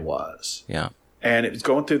when I was. Yeah. And it was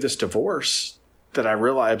going through this divorce that I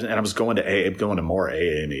realized, and I was going to more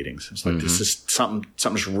AA meetings. It's like, this is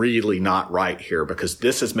something's really not right here because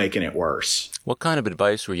this is making it worse. What kind of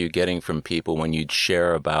advice were you getting from people when you'd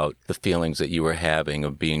share about the feelings that you were having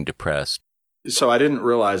of being depressed? So I didn't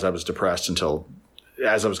realize I was depressed until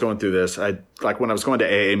as I was going through this. When I was going to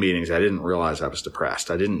AA meetings, I didn't realize I was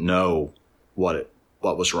depressed. I didn't know what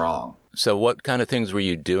was wrong. So what kind of things were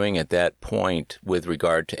you doing at that point with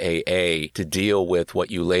regard to AA to deal with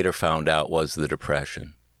what you later found out was the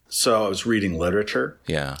depression? So I was reading literature.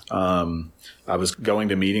 Yeah. I was going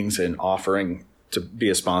to meetings and offering to be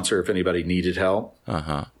a sponsor if anybody needed help.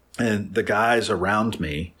 Uh-huh. And the guys around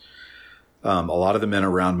me, a lot of the men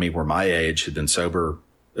around me were my age, had been sober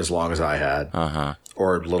as long as I had,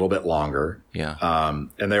 or a little bit longer. Yeah.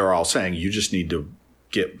 And they were all saying, you just need to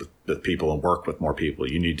get with people and work with more people.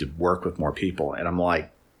 You need to work with more people. And I'm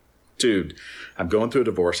like, dude, I'm going through a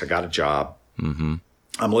divorce. I got a job. Mm-hmm.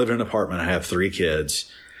 I'm living in an apartment. I have 3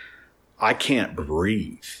 kids. I can't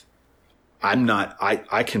breathe.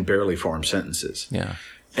 I can barely form sentences. Yeah.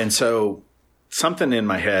 And so something in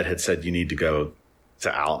my head had said, you need to go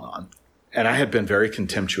to Al-Anon. And I had been very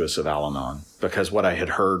contemptuous of Al-Anon because what I had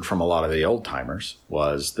heard from a lot of the old timers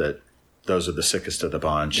was that those are the sickest of the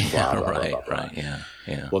bunch. Yeah, blah, blah, right, blah, blah, blah. right,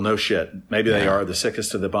 yeah. Well, no shit. Maybe they are the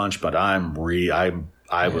sickest of the bunch, but I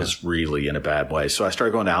was really in a bad way. So I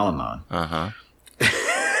started going to Al-Anon. Uh-huh.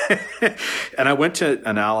 And I went to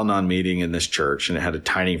an Al-Anon meeting in this church, and it had a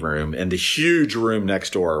tiny room, and the huge room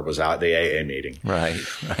next door was out the AA meeting. Right.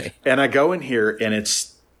 And I go in here, and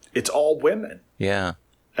it's all women. Yeah.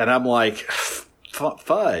 And I'm like,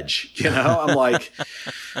 fudge, I'm like,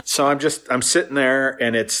 so I'm sitting there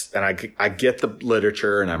and I get the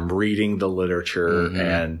literature and I'm reading the literature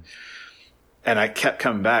and I kept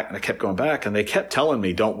coming back and I kept going back and they kept telling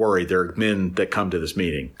me, don't worry, there are men that come to this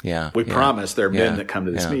meeting. Yeah. We promise there are men that come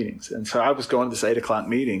to these meetings. And so I was going to this 8:00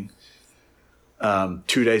 meeting,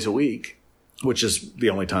 2 days a week, which is the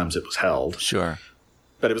only times it was held. Sure.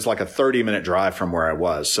 But it was like a 30-minute drive from where I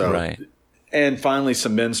was. So, right. And finally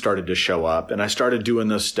some men started to show up and I started doing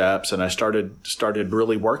those steps and I started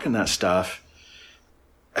really working that stuff.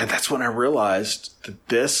 And that's when I realized that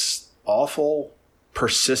this awful,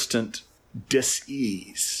 persistent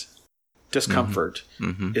dis-ease, discomfort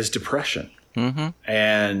is depression.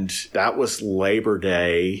 And that was Labor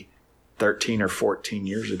Day 13 or 14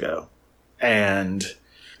 years ago. And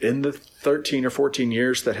in the 13 or 14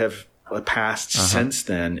 years that have passed since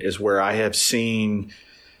then is where I have seen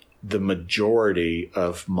the majority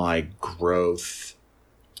of my growth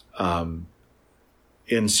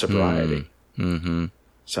in sobriety.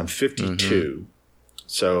 So I'm 52.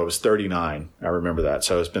 So I was 39. I remember that.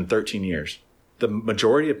 So it's been 13 years. The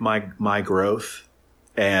majority of my growth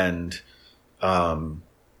and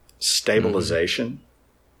stabilization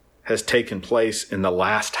has taken place in the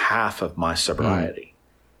last half of my sobriety.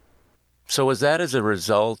 So was that as a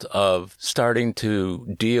result of starting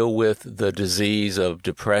to deal with the disease of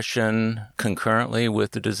depression concurrently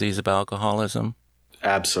with the disease of alcoholism?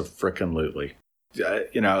 Abso-frickin-lutely.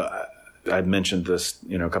 You know, I mentioned this,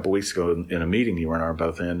 you know, a couple of weeks ago in a meeting you and I were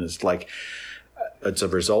both in. It's like, it's a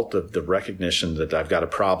result of the recognition that I've got a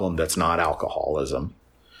problem that's not alcoholism,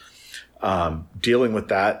 dealing with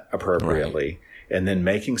that appropriately, and then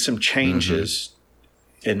making some changes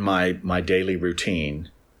in my daily routine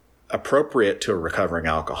appropriate to a recovering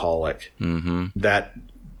alcoholic that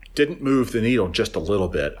didn't move the needle just a little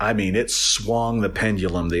bit. I mean, it swung the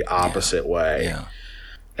pendulum the opposite way. Yeah.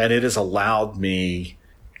 And it has allowed me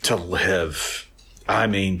to live. I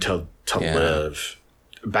mean, to live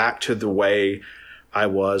back to the way I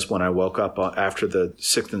was when I woke up after the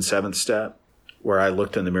 6th and 7th step, where I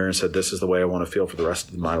looked in the mirror and said, this is the way I want to feel for the rest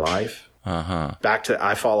of my life. Back to,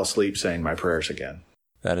 I fall asleep saying my prayers again.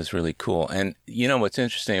 That is really cool. And you know what's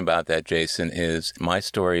interesting about that, Jason, is my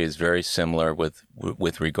story is very similar with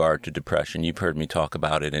regard to depression. You've heard me talk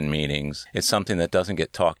about it in meetings. It's something that doesn't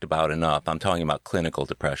get talked about enough. I'm talking about clinical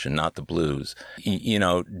depression, not the blues. You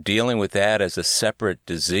know, dealing with that as a separate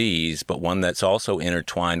disease, but one that's also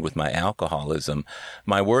intertwined with my alcoholism.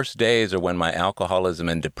 My worst days are when my alcoholism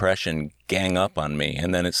and depression gang up on me,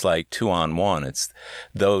 and then it's like 2 on 1. It's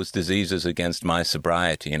those diseases against my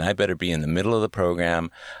sobriety, and I better be in the middle of the program.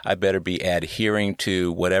 I better be adhering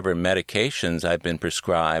to whatever medications I've been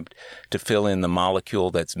prescribed to fill in the molecule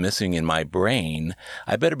that's missing in my brain.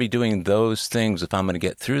 I better be doing those things if I'm going to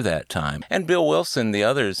get through that time. And Bill Wilson, the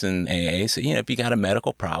others in AA, say, you know, if you got a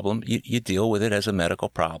medical problem, you deal with it as a medical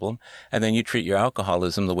problem, and then you treat your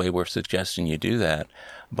alcoholism the way we're suggesting you do that.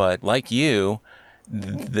 But like you,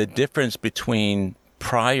 the difference between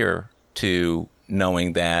prior to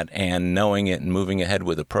knowing that and knowing it and moving ahead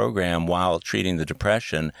with the program while treating the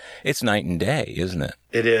depression, it's night and day, isn't it?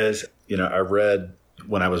 It is. You know, I read,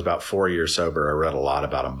 when I was about 4 years sober, I read a lot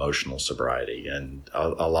about emotional sobriety and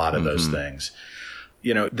a lot of those things.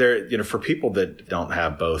 You know, for people that don't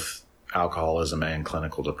have both alcoholism and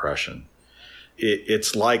clinical depression,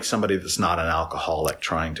 it's like somebody that's not an alcoholic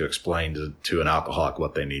trying to explain to an alcoholic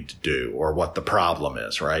what they need to do or what the problem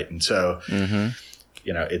is, right? And so,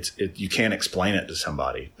 you know, you can't explain it to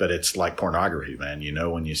somebody, but it's like pornography, man. You know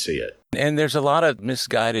when you see it. And there's a lot of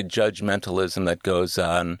misguided judgmentalism that goes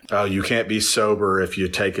on. Oh, you can't be sober if you're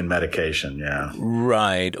taking medication, yeah.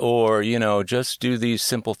 Right. Or, you know, just do these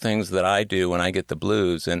simple things that I do when I get the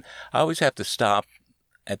blues. And I always have to stop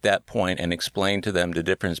at that point and explain to them the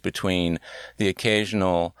difference between the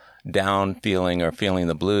occasional down feeling or feeling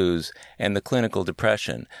the blues and the clinical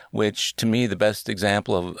depression, which to me, the best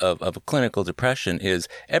example of a clinical depression is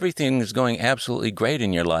everything is going absolutely great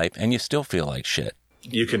in your life and you still feel like shit.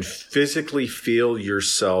 You can physically feel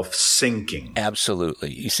yourself sinking.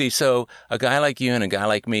 Absolutely. You see, so a guy like you and a guy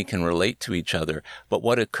like me can relate to each other. But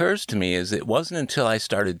what occurs to me is it wasn't until I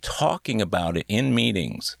started talking about it in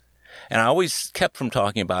meetings. And I always kept from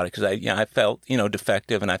talking about it because I felt,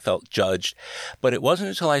 defective and I felt judged. But it wasn't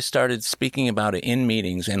until I started speaking about it in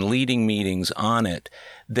meetings and leading meetings on it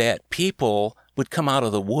that people would come out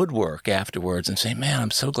of the woodwork afterwards and say, man,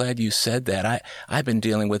 I'm so glad you said that. I've been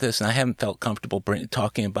dealing with this and I haven't felt comfortable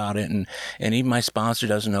talking about it. And even my sponsor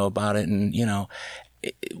doesn't know about it. And,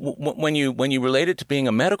 when you relate it to being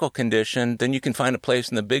a medical condition, then you can find a place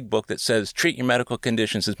in the big book that says treat your medical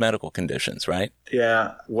conditions as medical conditions, right?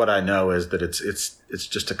 Yeah. What I know is that it's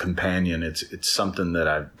just a companion. It's something that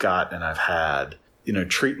I've got and I've had,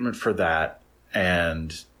 treatment for that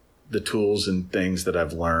and the tools and things that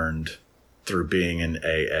I've learned through being in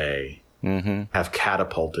AA have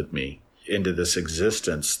catapulted me into this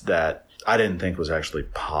existence that I didn't think was actually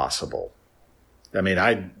possible. I mean,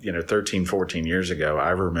 13, 14 years ago, I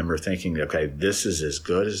remember thinking, okay, this is as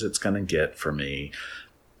good as it's going to get for me.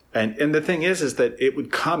 And the thing is that it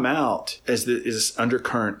would come out as this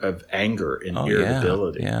undercurrent of anger and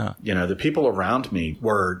irritability. Yeah. You know, the people around me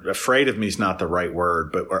were afraid of me is not the right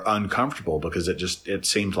word, but were uncomfortable because it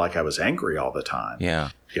seemed like I was angry all the time. Yeah.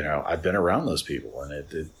 You know, I've been around those people and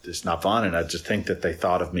it's not fun. And I just think that they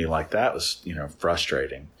thought of me like that was, you know,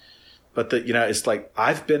 frustrating. But it's like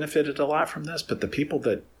I've benefited a lot from this, but the people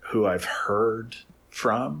who I've heard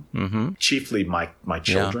from, chiefly my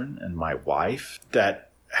children and my wife, that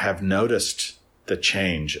have noticed the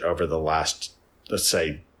change over the last, let's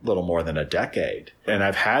say, little more than a decade. And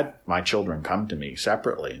I've had my children come to me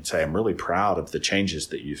separately and say, I'm really proud of the changes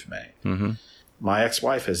that you've made. Mm-hmm. My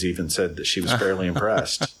ex-wife has even said that she was fairly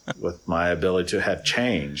impressed with my ability to have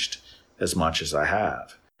changed as much as I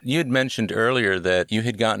have. You had mentioned earlier that you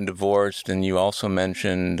had gotten divorced, and you also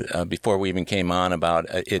mentioned before we even came on about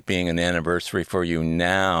it being an anniversary for you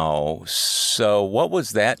now. So what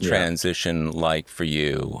was that transition like for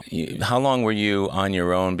you? How long were you on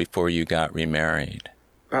your own before you got remarried?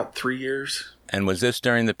 About 3 years. And was this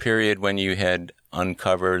during the period when you had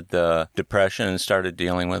uncovered the depression and started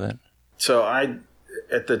dealing with it? So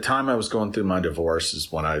at the time I was going through my divorce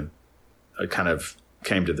is when I kind of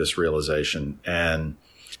came to this realization, and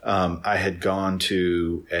I had gone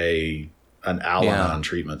to an Al-Anon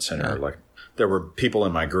treatment center. Yeah. Like there were people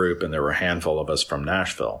in my group, and there were a handful of us from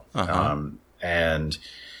Nashville. And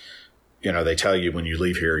you know, they tell you when you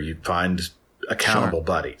leave here, you find accountable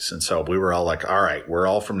buddies. And so we were all like, all right, we're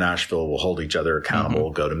all from Nashville. We'll hold each other accountable.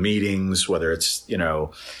 We'll go to meetings, whether it's, you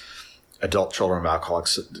know, adult children of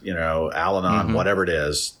alcoholics, you know, Al-Anon, whatever it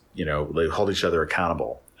is, you know, they hold each other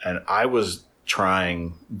accountable. And I was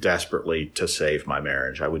trying desperately to save my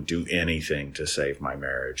marriage. I would do anything to save my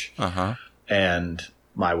marriage. And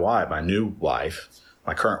my wife, my new wife,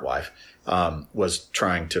 my current wife, was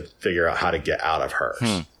trying to figure out how to get out of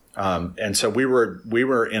hers. And so we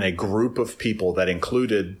were in a group of people that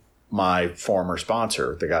included my former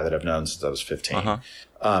sponsor, the guy that I've known since I was 15.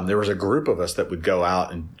 There was a group of us that would go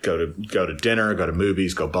out and go to dinner, go to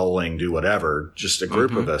movies, go bowling, do whatever, just a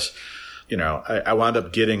group of us. You know, I wound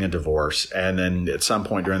up getting a divorce. And then at some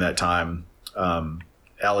point during that time,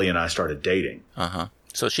 Ellie and I started dating.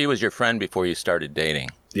 So she was your friend before you started dating.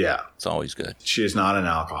 Yeah. It's always good. She is not an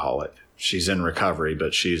alcoholic. She's in recovery,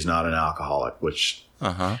 but she's not an alcoholic, which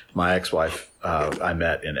my ex-wife I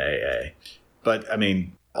met in AA. But, I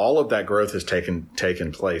mean, all of that growth has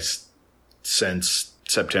taken place since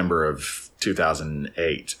September of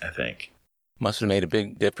 2008, I think. Must have made a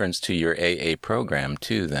big difference to your AA program,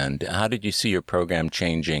 too, then. How did you see your program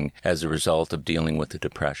changing as a result of dealing with the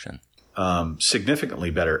depression?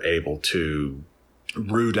 Significantly better able to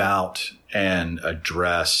root out and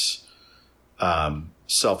address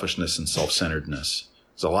selfishness and self-centeredness.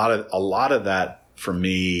 So a lot of that for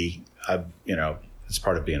me, you know, it's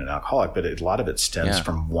part of being an alcoholic, but a lot of it stems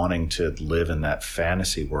from wanting to live in that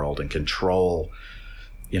fantasy world and control,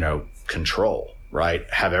 right?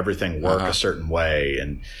 Have everything work a certain way.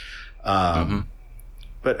 And,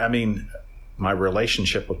 but I mean, my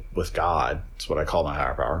relationship with God, it's what I call my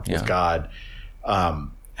higher power, with God,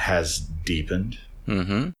 has deepened.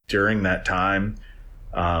 During that time,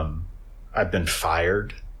 I've been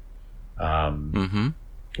fired,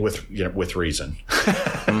 with reason.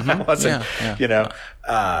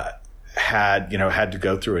 Had to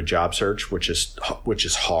go through a job search, which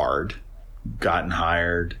is hard, gotten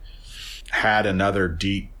hired, had another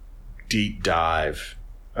deep dive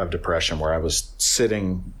of depression where I was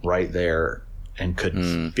sitting right there and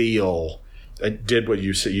could feel, I did what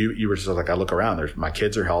you said. You were just like, I look around, my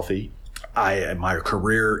kids are healthy. My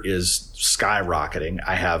career is skyrocketing.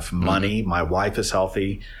 I have money. My wife is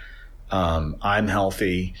healthy. I'm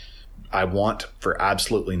healthy. I want for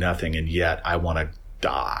absolutely nothing. And yet I want to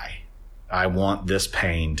die. I want this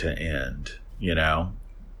pain to end,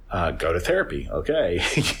 go to therapy. Okay.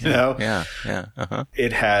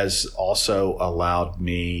 It has also allowed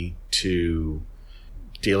me to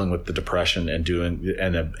dealing with the depression and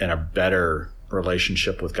a better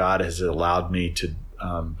relationship with God has allowed me to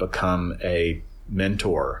become a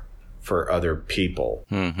mentor for other people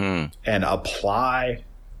and apply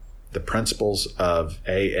the principles of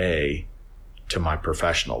AA to my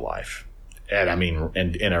professional life. And I mean,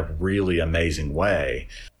 in a really amazing way.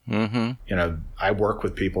 I work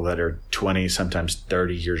with people that are 20, sometimes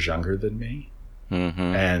 30 years younger than me.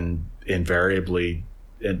 And invariably,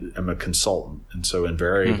 I'm a consultant. And so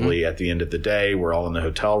invariably at the end of the day, we're all in the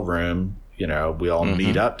hotel room. We all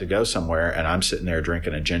meet up to go somewhere, and I'm sitting there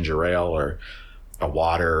drinking a ginger ale or a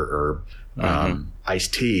water or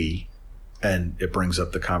iced tea, and it brings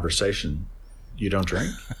up the conversation. You don't drink?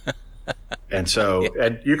 And so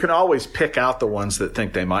and you can always pick out the ones that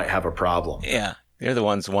think they might have a problem. Yeah. They're the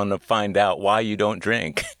ones who want to find out why you don't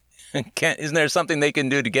drink. Isn't there something they can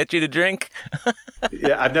do to get you to drink?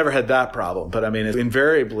 Yeah, I've never had that problem. But I mean,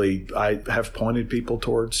 invariably, I have pointed people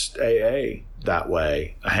towards AA that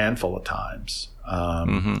way a handful of times.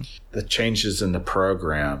 The changes in the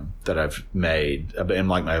program that I've made, in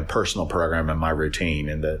like my personal program and my routine,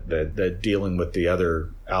 and the dealing with the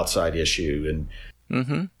other outside issue,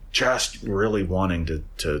 and just really wanting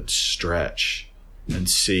to stretch and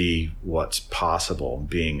see what's possible,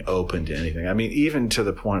 being open to anything. I mean, even to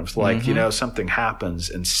the point of like, something happens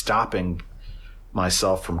and stopping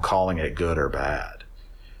myself from calling it good or bad,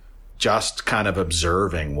 just kind of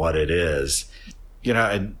observing what it is.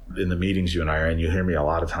 And in the meetings you and I are in, you hear me a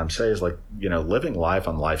lot of times say is like, living life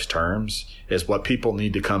on life's terms is what people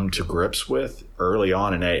need to come to grips with early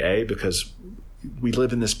on in AA, because we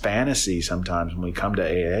live in this fantasy sometimes when we come to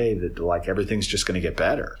AA that like everything's just going to get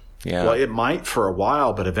better. Yeah. Well, it might for a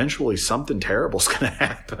while, but eventually something terrible is going to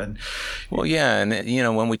happen. Well, yeah. And,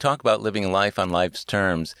 when we talk about living life on life's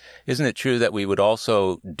terms, isn't it true that we would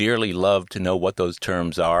also dearly love to know what those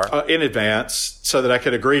terms are? In advance so that I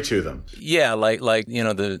could agree to them. Yeah. Like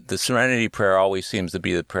the Serenity Prayer always seems to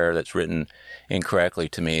be the prayer that's written incorrectly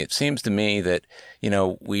to me. It seems to me that,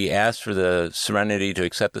 we ask for the serenity to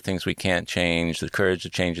accept the things we can't change, the courage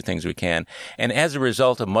to change the things we can. And as a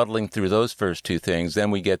result of muddling through those first two things,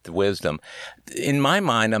 then we get the wisdom. In my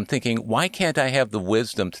mind, I'm thinking, why can't I have the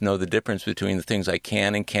wisdom to know the difference between the things I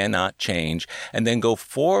can and cannot change, and then go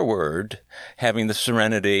forward having the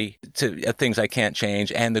serenity to things I can't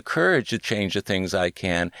change and the courage to change the things I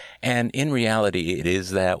can? And in reality, it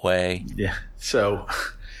is that way. Yeah. So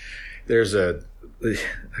I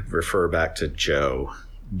refer back to Joe.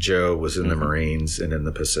 Joe was in the Marines and in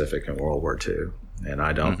the Pacific in World War II.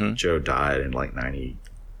 And Joe died in like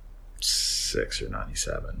 96 or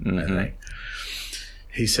 97, I think.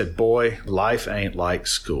 He said, boy, life ain't like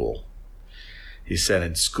school. He said,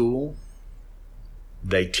 in school,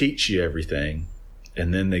 they teach you everything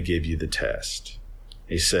and then they give you the test.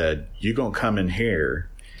 He said, you're going to come in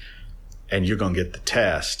here and you're going to get the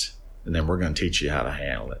test and then we're going to teach you how to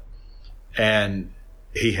handle it. And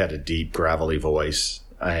he had a deep, gravelly voice.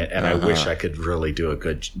 I wish I could really do a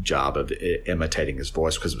good job of imitating his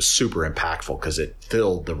voice because it was super impactful because it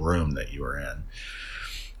filled the room that you were in.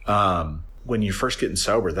 When you first getting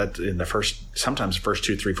sober, that in sometimes the first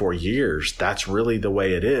 2, 3, 4 years, that's really the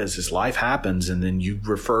way it is life happens and then you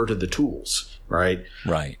refer to the tools, right?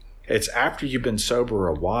 Right. It's after you've been sober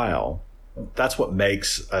a while. That's what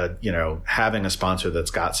makes, having a sponsor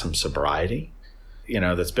that's got some sobriety,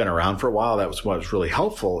 that's been around for a while. That was what was really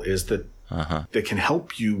helpful is that that can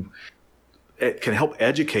help you. It can help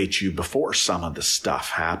educate you before some of the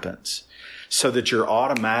stuff happens so that your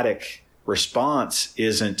automatic response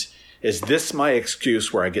isn't, is this my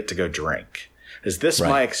excuse where I get to go drink? Is this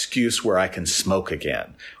my excuse where I can smoke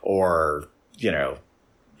again? Or,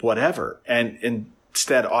 whatever. And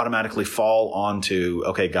instead automatically fall onto,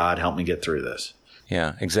 okay, God, help me get through this.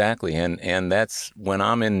 Yeah, exactly. And that's when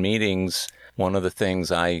I'm in meetings, one of the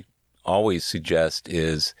things I always suggest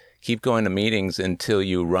is keep going to meetings until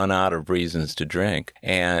you run out of reasons to drink.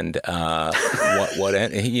 And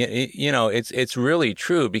it's really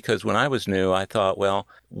true because when I was new, I thought, well,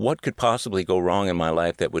 what could possibly go wrong in my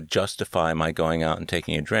life that would justify my going out and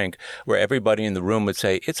taking a drink, where everybody in the room would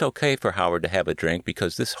say, it's okay for Howard to have a drink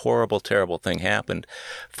because this horrible, terrible thing happened.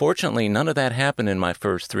 Fortunately, none of that happened in my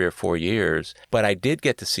first 3 or 4 years, but I did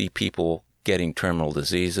get to see people getting terminal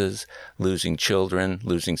diseases, losing children,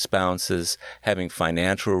 losing spouses, having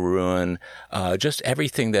financial ruin, just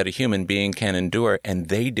everything that a human being can endure, and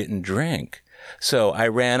they didn't drink. So I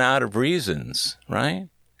ran out of reasons, right?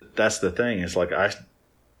 That's the thing. It's like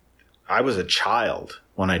I was a child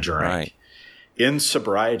when I drank. Right. In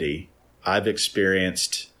sobriety, I've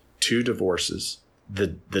experienced 2 divorces, the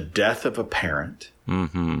death of a parent,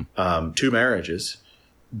 2 marriages,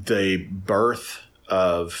 the birth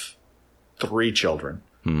of 3 children,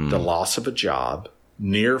 the loss of a job,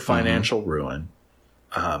 near financial ruin,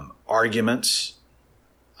 arguments.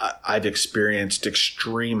 I've experienced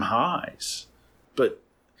extreme highs, but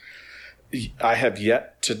I have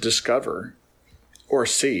yet to discover or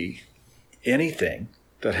see anything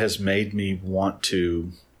that has made me want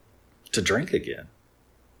to drink again.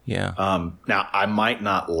 Yeah. Now, I might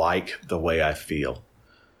not like the way I feel.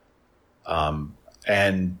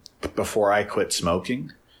 And before I quit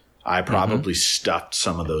smoking, I probably stuffed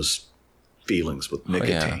some of those feelings with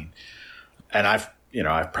nicotine. And I've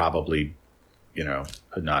probably,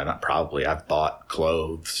 not probably, I've bought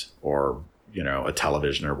clothes or, a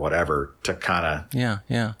television or whatever to kind of,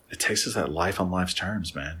 it takes us that life on life's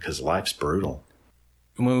terms, man, because life's brutal.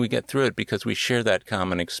 When we get through it, because we share that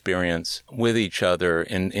common experience with each other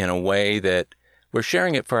in a way that we're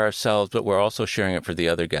sharing it for ourselves, but we're also sharing it for the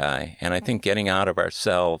other guy. And I think getting out of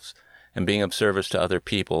ourselves and being of service to other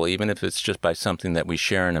people, even if it's just by something that we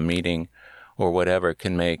share in a meeting or whatever,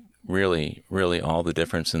 can make really, really all the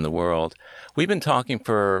difference in the world. We've been talking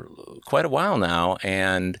for quite a while now,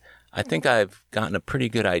 and I think I've gotten a pretty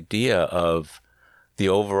good idea of the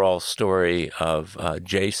overall story of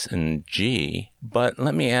Jason G. But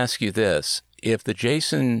let me ask you this. If the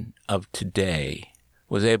Jason of today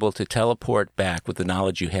was able to teleport back with the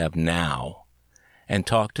knowledge you have now and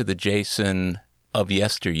talk to the Jason of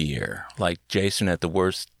yesteryear, like Jason at the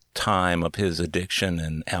worst time of his addiction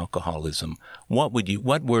and alcoholism, what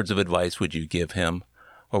words of advice would you give him,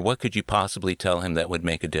 or what could you possibly tell him that would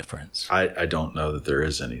make a difference? I don't know that there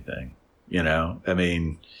is anything, I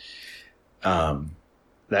mean,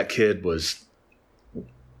 that kid was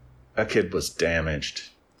damaged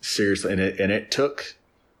seriously. And it took,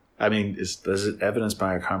 I mean, is it evidenced by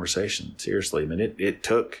our conversation? Seriously. I mean, it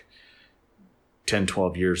took 10,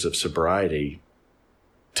 12 years of sobriety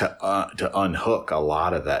to unhook a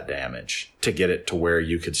lot of that damage, to get it to where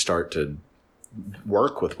you could start to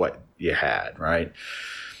work with what you had, right?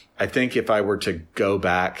 I think if I were to go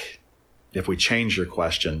back, if we change your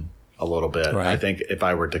question a little bit, right. I think if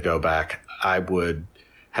I were to go back, I would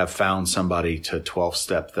have found somebody to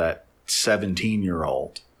 12-step that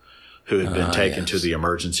 17-year-old who had been taken to the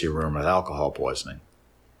emergency room with alcohol poisoning.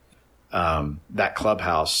 That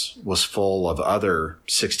clubhouse was full of other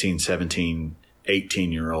 16, 17,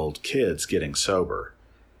 18-year-old kids getting sober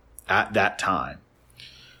at that time.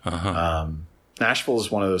 Nashville is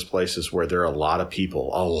one of those places where there are a lot of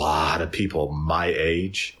people my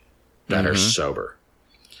age that are sober,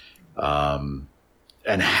 and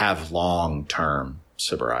have long-term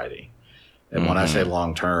sobriety. And when I say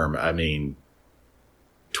long-term, I mean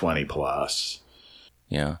 20 plus.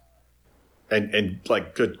 Yeah. And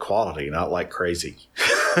like good quality, not like crazy.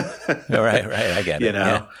 Right. I get it.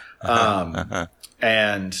 Yeah.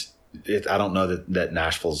 And I don't know that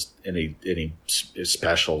Nashville's any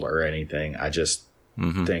special or anything. I just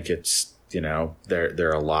think it's, there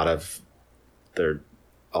are a lot of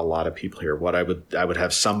people here. What I would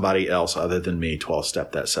have somebody else other than me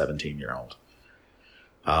 12-step that 17-year-old.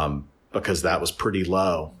 Because that was pretty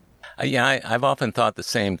low. I've often thought the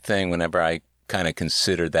same thing whenever I kind of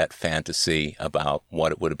considered that fantasy about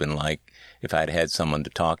what it would have been like if I'd had someone to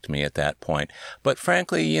talk to me at that point. But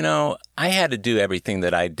frankly, I had to do everything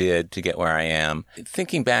that I did to get where I am.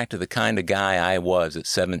 Thinking back to the kind of guy I was at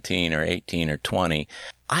 17 or 18 or 20,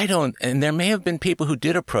 and there may have been people who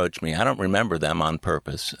did approach me. I don't remember them on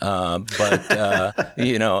purpose. But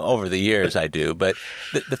over the years I do. But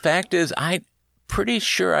the fact is, pretty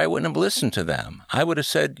sure I wouldn't have listened to them. I would have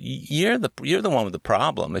said, you're the one with the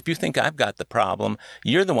problem. If you think I've got the problem,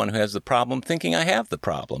 you're the one who has the problem thinking I have the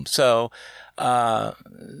problem. So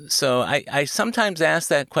I sometimes ask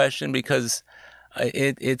that question because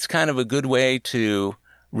it's kind of a good way to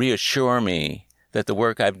reassure me that the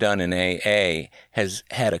work I've done in AA has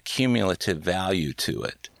had a cumulative value to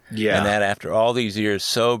it. Yeah. And that after all these years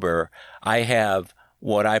sober, I have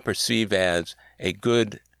what I perceive as a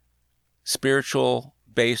good spiritual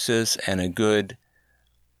basis and a good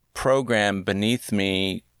program beneath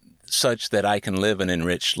me such that I can live an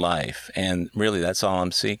enriched life. And really, that's all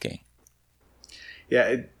I'm seeking.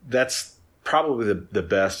 Yeah, that's probably the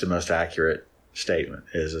best and most accurate statement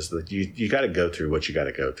is that you got to go through what you got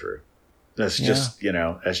to go through. That's just,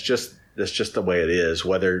 that's just the way it is.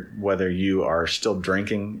 Whether you are still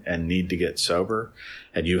drinking and need to get sober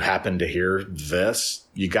and you happen to hear this,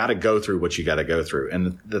 you got to go through what you got to go through.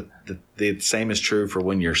 And the same is true for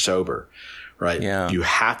when you're sober, right? Yeah. You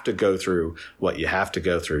have to go through what you have to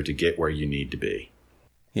go through to get where you need to be.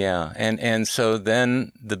 Yeah. And so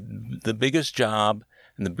then the biggest job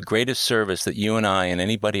and the greatest service that you and I and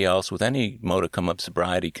anybody else with any modicum of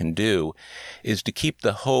sobriety can do is to keep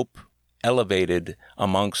the hope elevated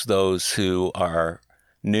amongst those who are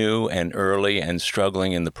new and early and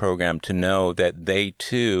struggling in the program, to know that they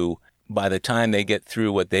too, by the time they get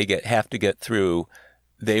through what they have to get through,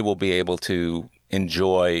 they will be able to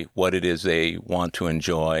enjoy what it is they want to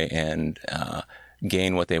enjoy and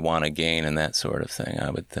gain what they want to gain and that sort of thing,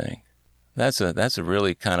 I would think. That's a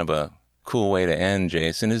really kind of a cool way to end,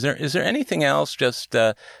 Jason. Is there anything else, just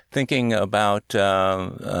thinking about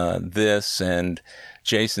this and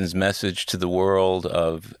Jason's message to the world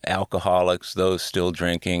of alcoholics, those still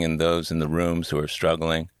drinking and those in the rooms who are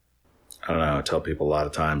struggling? I don't know. I tell people a lot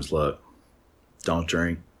of times, look, don't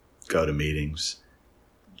drink. go to meetings.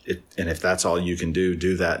 And if that's all you can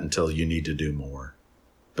do that until you need to do more.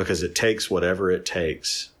 Because it takes whatever it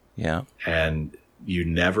takes. Yeah. And you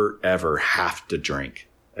never, ever have to drink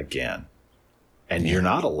again. And you're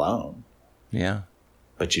not alone. Yeah.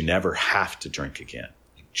 But you never have to drink again.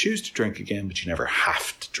 You choose to drink again, but you never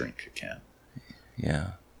have to drink again.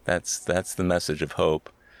 Yeah. That's the message of hope.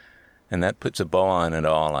 And that puts a bow on it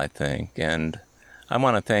all, I think. And I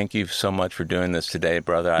want to thank you so much for doing this today,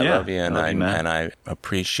 brother. I love you, and I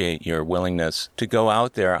appreciate your willingness to go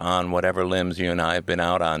out there on whatever limbs you and I have been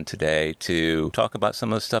out on today to talk about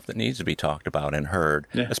some of the stuff that needs to be talked about and heard,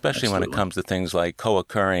 especially when it comes to things like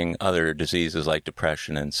co-occurring other diseases like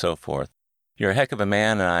depression and so forth. You're a heck of a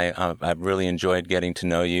man, and I've really enjoyed getting to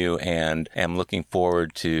know you and am looking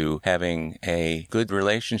forward to having a good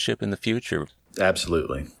relationship in the future.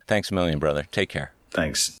 Absolutely. Thanks a million, brother. Take care.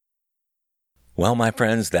 Thanks. Well, my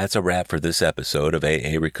friends, that's a wrap for this episode of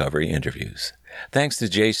AA Recovery Interviews. Thanks to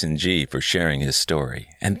Jason G. for sharing his story,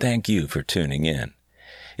 and thank you for tuning in.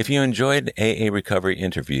 If you enjoyed AA Recovery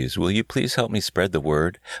Interviews, will you please help me spread the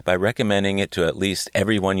word by recommending it to at least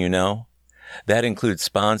everyone you know? That includes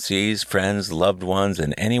sponsees, friends, loved ones,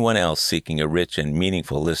 and anyone else seeking a rich and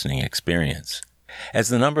meaningful listening experience. As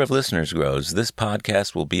the number of listeners grows, this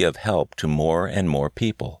podcast will be of help to more and more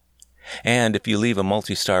people. And if you leave a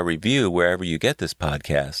multi-star review wherever you get this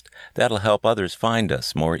podcast, that'll help others find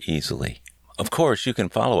us more easily. Of course, you can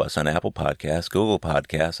follow us on Apple Podcasts, Google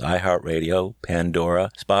Podcasts, iHeartRadio,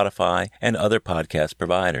 Pandora, Spotify, and other podcast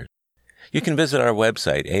providers. You can visit our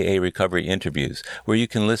website, AA Recovery Interviews, where you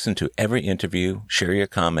can listen to every interview, share your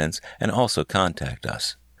comments, and also contact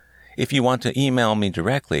us. If you want to email me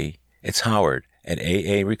directly, it's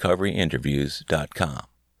howard@aarecoveryinterviews.com.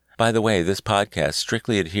 By the way, this podcast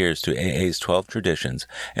strictly adheres to AA's 12 traditions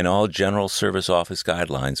and all General Service Office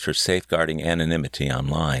guidelines for safeguarding anonymity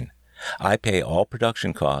online. I pay all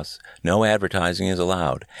production costs, no advertising is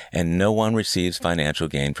allowed, and no one receives financial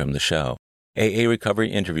gain from the show. AA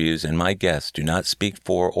Recovery Interviews and my guests do not speak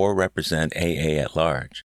for or represent AA at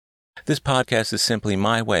large. This podcast is simply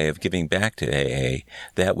my way of giving back to AA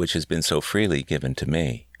that which has been so freely given to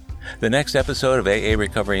me. The next episode of AA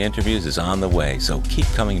Recovery Interviews is on the way, so keep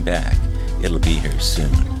coming back. It'll be here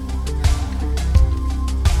soon.